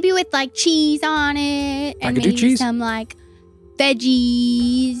 Maybe with like cheese on it. I And could do maybe cheese. some like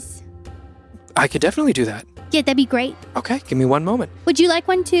veggies. I could definitely do that. Yeah, that'd be great. Okay, give me one moment. Would you like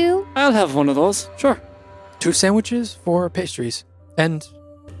one too? I'll have one of those. Sure. 2 sandwiches, 4 pastries. And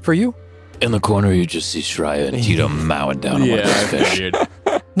for you? In the corner, you just see Shreya and Tito mowing down on one of those fish. figured.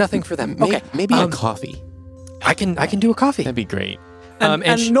 Nothing for them. Okay. Maybe a Um, coffee. I can do a coffee. That'd be great. And,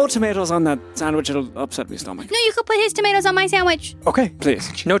 and sh- no tomatoes on that sandwich, it'll upset my stomach. No, you could put his tomatoes on my sandwich. Okay.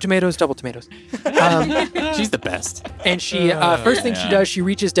 Please. No tomatoes, double tomatoes. She's the best. And she, first thing she does, she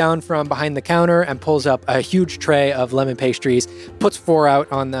reaches down from behind the counter and pulls up a huge tray of lemon pastries, puts 4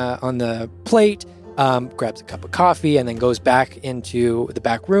 out on the plate, grabs a cup of coffee, and then goes back into the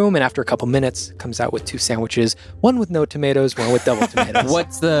back room. And after a couple minutes, comes out with 2 sandwiches, one with no tomatoes, one with double tomatoes.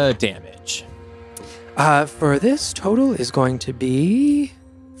 What's the damage? For this, total is going to be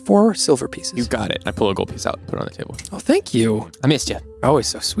 4 silver pieces. You got it. I pull a gold piece out and put it on the table. Oh, thank you. I missed you. Always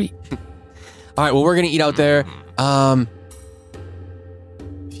so sweet. All right, well, we're going to eat out there.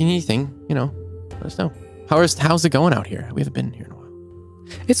 you need anything, let us know. How's it going out here? We haven't been here in a while.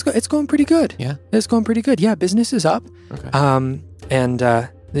 It's going pretty good. Yeah? It's going pretty good. Yeah, business is up. Okay. And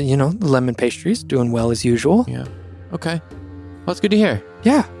the lemon pastries doing well as usual. Yeah. Okay. Well, it's good to hear.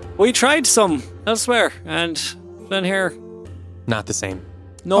 Yeah. We tried some elsewhere, and then here, Not the same.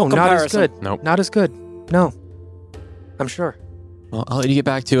 no not as comparison. good. Nope. Not as good. No. I'm sure. Well, I'll let you get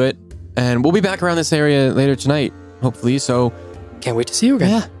back to it. And we'll be back around this area later tonight, hopefully. So, Can't wait to see you again.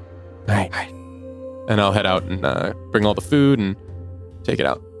 yeah. All right. And I'll head out and bring all the food and take it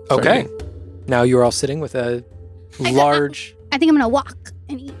out. Start Okay. eating. Now you're all sitting with a large... I think I'm gonna walk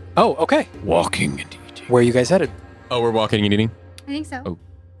and eat. Oh, okay. Walking and eating. Where are you guys headed? Oh, we're walking and eating? I think so. Oh.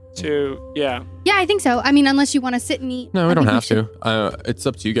 Yeah. Yeah, I think so. I mean, unless you want to sit and eat. No, I we don't think have should. to. It's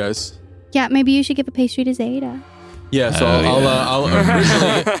up to you guys. Yeah, maybe you should give a pastry to Zeta. Yeah, so I'll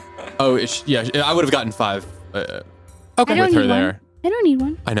originally... I would have gotten 5 I Okay. don't with need her one. there. I don't need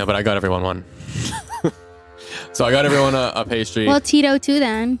one. I know, but I got everyone one. So I got everyone a pastry. Well, Tito too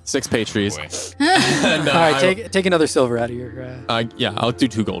then. 6 pastries. And, All right, take another silver out of your... yeah, I'll do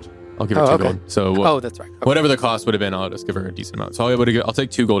 2 gold. I'll give her 2 okay. gold. So Oh, that's right. Okay. whatever the cost would have been, I'll just give her a decent amount. So I'll take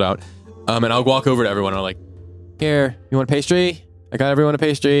 2 gold out. And I'll walk over to everyone and I'm like, here, you want a pastry? I got everyone a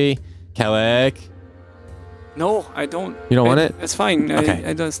pastry. Kellic, No, I don't. you don't want it? It's fine. Okay.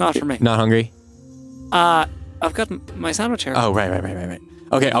 It's not for me. Not hungry? I've got my sandwich here. Oh, right.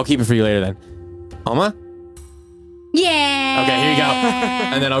 Okay, I'll keep it for you later then. Alma? Yeah. Okay, here you go.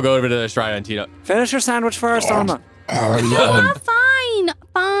 And then I'll go over to Shreya and Tito. Finish your sandwich first, Alma. Fine.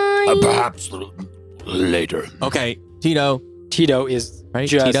 Perhaps later. Okay, Tito. Tito is Right,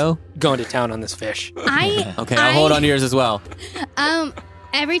 just Tito? going to town on this fish. Okay, I'll hold on to yours as well.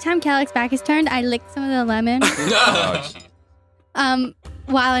 Every time Calyx's back is turned, I lick some of the lemon.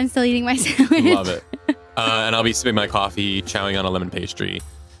 While I'm still eating my sandwich. Love it. And I'll be sipping my coffee, chowing on a lemon pastry,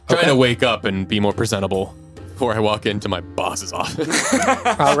 trying to wake up and be more presentable before I walk into my boss's office.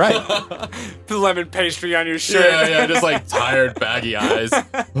 All right. The lemon pastry on your shirt. yeah, just like tired, baggy eyes.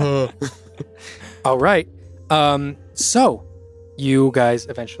 All right. So you guys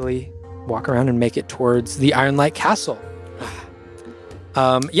eventually walk around and make it towards the Ironlight Castle.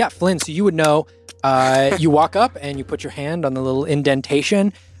 Yeah, Flynn, so you would know, you walk up and you put your hand on the little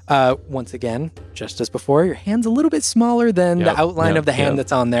indentation. Once again, just as before, your hand's a little bit smaller than the outline of the hand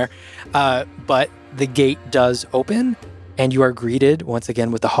that's on there. But the gate does open and you are greeted once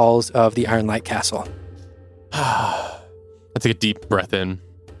again with the halls of the Ironlight Castle. I take a deep breath in.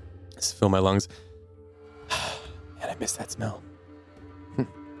 Just fill my lungs. Man, I miss that smell.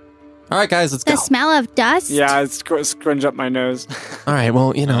 All right, guys, let's The go. smell of dust? Yeah, I scrunch up my nose. All right,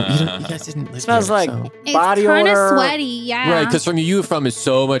 well, you guys didn't live Smells here, like so. It's body kind of odor. sweaty, yeah. Right, because from is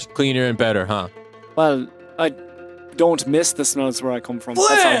so much cleaner and better, huh? Well, I don't miss the smells where I come from.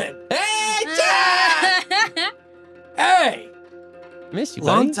 That's all. Hey! Miss you,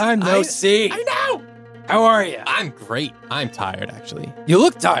 Long buddy. time no see. I know. How are you? I'm great. I'm tired, actually. You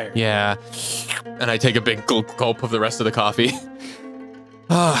look tired. Yeah. And I take a big gulp of the rest of the coffee.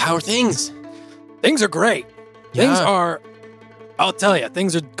 Oh, how are things? Things are great. Yeah. Things are, I'll tell you,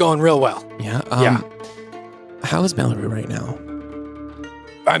 things are going real well. Yeah. Yeah. How is Melody right now?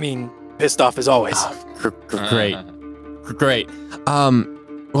 I mean, pissed off as always. Great. Great.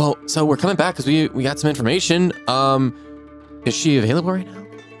 Well, so we're coming back because we got some information. Is she available right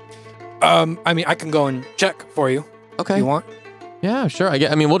now? I mean, I can go and check for you Okay. if you want. Yeah, sure.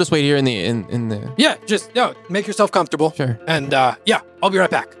 I mean, we'll just wait here in the. Yeah, just make yourself comfortable. Sure. And yeah, I'll be right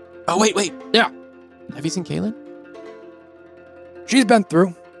back. Oh, wait. Yeah. Have you seen Kaylin? She's been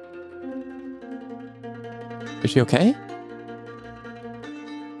through. Is she okay?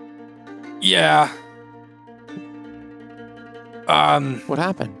 Yeah. What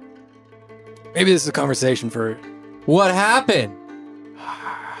happened? Maybe this is a conversation for. What happened?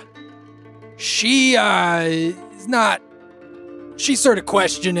 She is not. She's sort of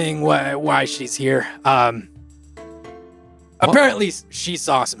questioning why she's here. Apparently she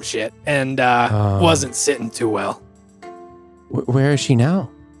saw some shit and wasn't sitting too well. Where is she now?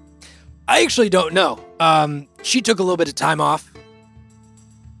 I actually don't know. She took a little bit of time off.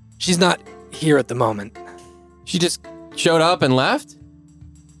 She's not here at the moment. She just showed up and left?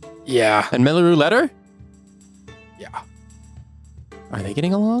 Yeah. And Melody let her? Yeah. Are they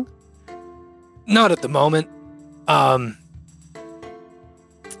getting along? Not at the moment.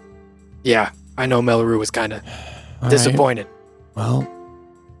 Yeah, I know Melrue was kind of disappointed. Well,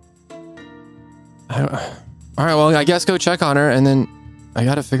 all right. Well, I guess go check on her, and then I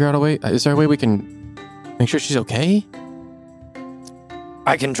gotta figure out a way. Is there a way we can make sure she's okay?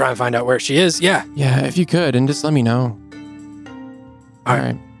 I can try and find out where she is. Yeah. Yeah, if you could, and just let me know. All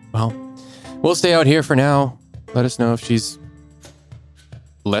right. Well, we'll stay out here for now. Let us know if she's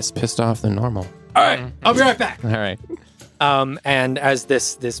less pissed off than normal. All right, I'll be right back. All right. And as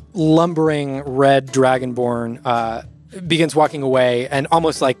this lumbering red dragonborn begins walking away and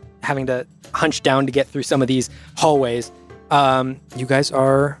almost like having to hunch down to get through some of these hallways, you guys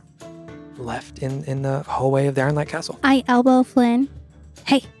are left in the hallway of the Ironlight Castle. I elbow Flynn.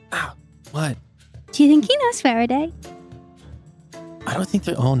 Hey, What? do you think he knows Faraday? I don't think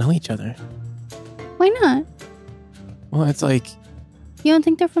they all know each other. Why not? Well, it's like, You don't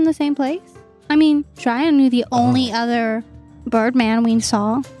think they're from the same place? I mean, Shia knew the only other Birdman we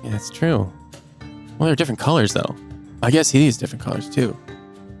saw. yeah, it's true. Well, they're different colors, though. I guess he's different colors, too.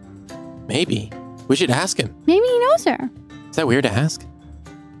 Maybe. We should ask him. Maybe he knows her. Is that weird to ask?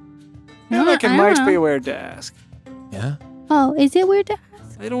 I feel like it I don't might know. be weird to ask. Yeah. Oh, is it weird to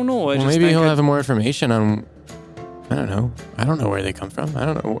ask? I don't know. I Well, just maybe think he'll have more information on... I don't know. I don't know where they come from. I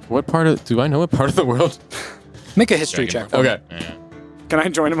don't know. What part of... Do I know what part of the world? Make a history check. for me. Okay. Can I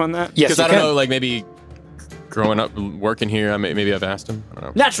join him on that? Yes, Because you I don't can. know, like, maybe growing up, working here, maybe I've asked him. I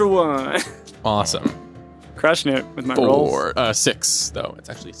don't know. Natural one. Awesome. Crushing it with my rolls. 4. 6, though. It's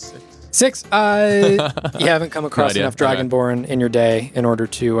actually 6. 6. You haven't come across idea. enough Okay. Dragonborn in your day in order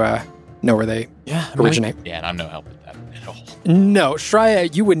to know where they Yeah. originate. Yeah, and I'm no help with that at all. No,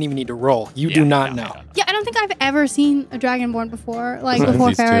 Shreya, you wouldn't even need to roll. You do Yeah, not no, know. I don't Yeah, I don't think I've ever seen a Dragonborn before, like Besides before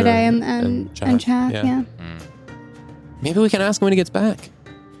these two Faraday and and Chath, Chath. yeah. Yeah. Maybe we can ask him when he gets back.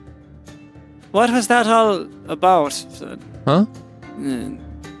 What was that all about? Huh?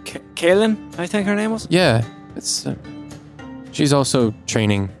 Kaylin, I think her name was? Yeah. It's. She's also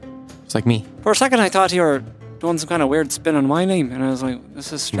training. Just like me. For a second, I thought you were doing some kind of weird spin on my name, and I was like,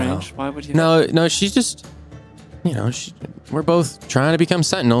 this is strange. Why would you? No, she's just. You know, we're both trying to become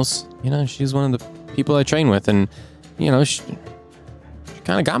sentinels. You know, she's one of the people I train with, and, you know, she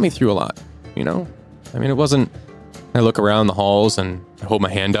kind of got me through a lot. You know? I mean, it wasn't. I look around the halls and I hold my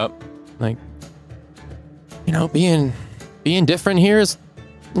hand up. Like, you know, being different here is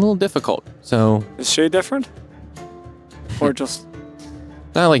a little difficult. So, Is she different? Or just...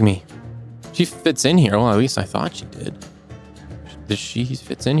 not like me. She fits in here. Well, at least I thought she did. She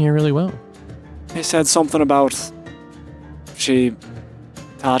fits in here really well. He said something about she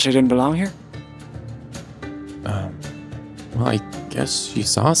thought she didn't belong here. Well, I guess she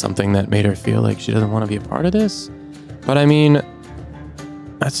saw something that made her feel like she doesn't want to be a part of this. But I mean,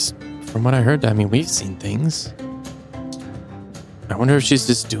 that's from what I heard. I mean, we've seen things. I wonder if she's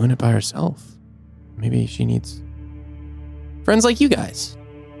just doing it by herself. Maybe she needs friends like you guys.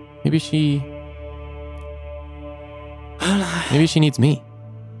 Maybe she needs me.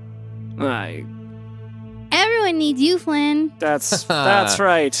 Everyone needs you, Flynn. That's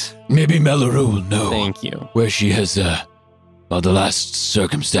right. Maybe Melloru will know Thank you. where she has, well, the last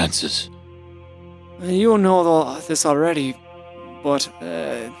circumstances. You know all this already, but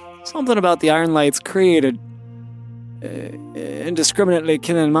something about the Iron Lights created indiscriminately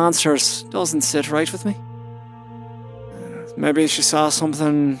killing monsters doesn't sit right with me. Maybe she saw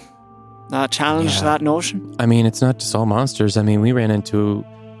something that challenged Yeah. that notion. I mean, it's not just all monsters. I mean, we ran into,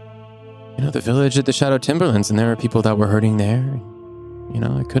 the village at the Shadow Timberlands, and there were people that were hurting there. You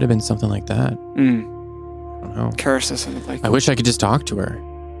know, it could have been something like that. I don't know. Curses and like. I wish I could just talk to her.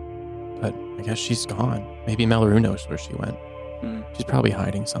 But I guess she's gone. Maybe Melloru knows where she went. She's probably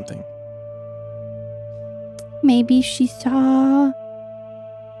hiding something. Maybe she saw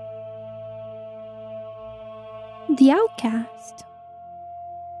the outcast.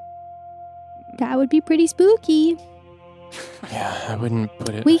 That would be pretty spooky. Yeah, I wouldn't put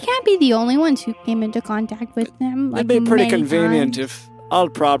it... We can't be the only ones who came into contact with them. Like, It'd be pretty many convenient times. if all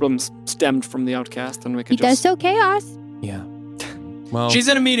problems stemmed from the outcast, and we He could does just. so chaos. Yeah. Well... She's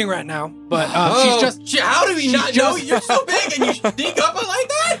in a meeting right now, but she's just. How do we she's not know just- you're so big and you sneak up like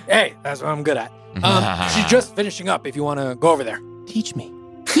that? Hey, that's what I'm good at. She's just finishing up. If you want to go over there. Teach me.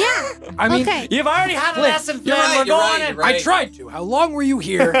 Yeah. I mean, Okay. You've already had a lesson, Flynn. We're going in. I tried to. How long were you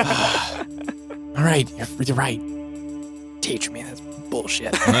here? All right, you're right. Teach me. That's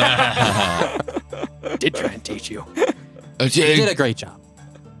bullshit. Did try and teach you. You did a great job.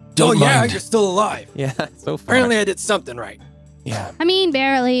 Don't yeah, mind. you're still alive. Yeah, so far. Apparently, I did something right. Yeah. I mean,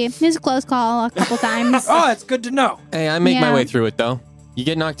 barely. It was a close call a couple times. Oh, that's good to know. Hey, I make my Yeah. way through it, though. You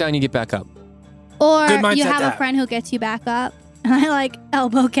get knocked down, you get back up. Or Good mindset you to have a have. friend who gets you back up. And I like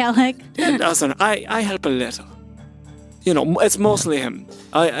elbow Kellic. Listen, I help a little. You know, it's mostly him.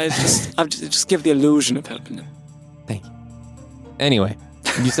 I just give the illusion of helping him. Thank you. Anyway,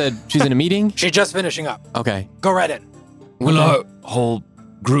 you said she's in a meeting? She's just finishing up. Okay. Go right in. Will our whole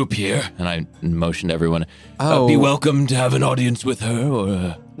group here, and I motioned everyone. Oh. Be welcome to have an audience with her,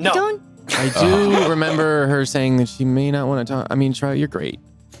 or No. Don't. I do remember her saying that she may not want to talk. I mean, Trout, you're great.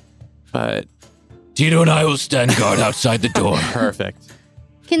 But Tito and I will stand guard outside the door. perfect.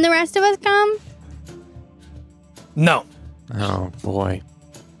 Can the rest of us come? No. Oh, boy.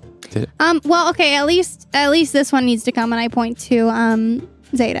 Well, okay. At least this one needs to come, and I point to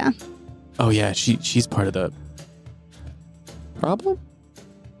Zeta. Oh, yeah, she's part of the problem?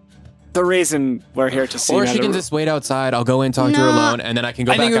 The reason we're here to see Or she Nether- can just wait outside. I'll go in, talk to her No. alone, and then I can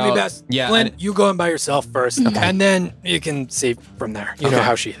go I back think it would out. be best. Yeah, Flynn, and- you go in by yourself first, and then you can see from there. You know Okay.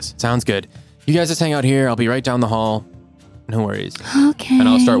 how she is. sounds good. You guys just hang out here. I'll be right down the hall. No worries. Okay. And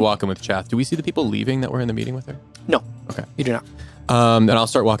I'll start walking with Chath. Do we see the people leaving that were in the meeting with her? No. Okay. You do not. Then I'll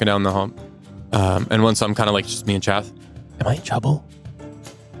start walking down the hall. And once I'm kind of like just me and Chath, am I in trouble?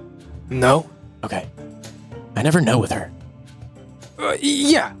 No. Okay. I never know with her.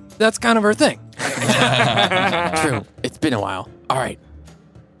 Yeah, that's kind of her thing. True. It's been a while. All right.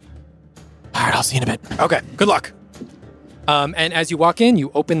 I'll see you in a bit. Okay, good luck. And as you walk in,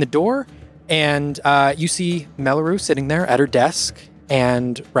 you open the door, and you see Melleru sitting there at her desk,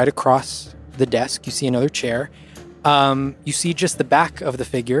 and right across the desk, you see another chair. You see just the back of the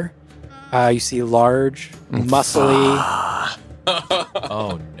figure. You see large, muscly.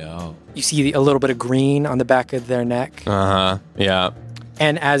 Oh no. You see a little bit of green on the back of their neck. Uh-huh. Yeah.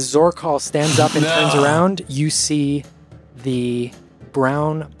 And as Zorkal stands up and turns around, you see the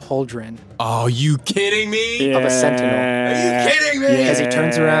brown pauldron Oh, you kidding me? of a sentinel. Are you kidding me? As he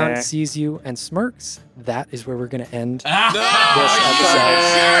turns around, Yeah. sees you, and smirks, that is where we're going to end No, this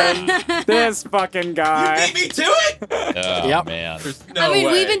episode. This fucking guy. you beat me to it? Oh, Yep. man. No I mean,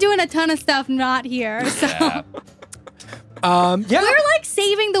 way. we've been doing a ton of stuff not here, so Yeah. Yeah. we're like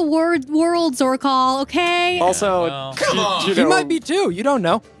saving the world, Zorkal. Okay. Also, well, Come on. you He know, might be too. You don't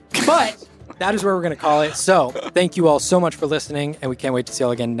know. But that is where we're going to call it. So thank you all so much for listening, and we can't wait to see you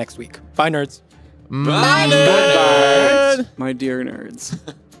all again next week. Bye, nerds. Bye. Goodbye, my dear nerds.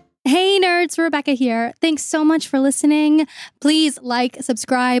 Hey nerds, Rebecca here. Thanks so much for listening. Please like,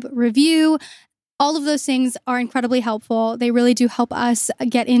 subscribe, review. All of those things are incredibly helpful. They really do help us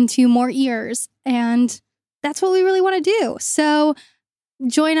get into more ears. And that's what we really want to do. So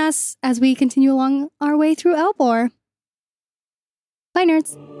join us as we continue along our way through Elbor. Bye,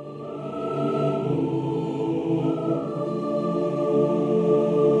 nerds.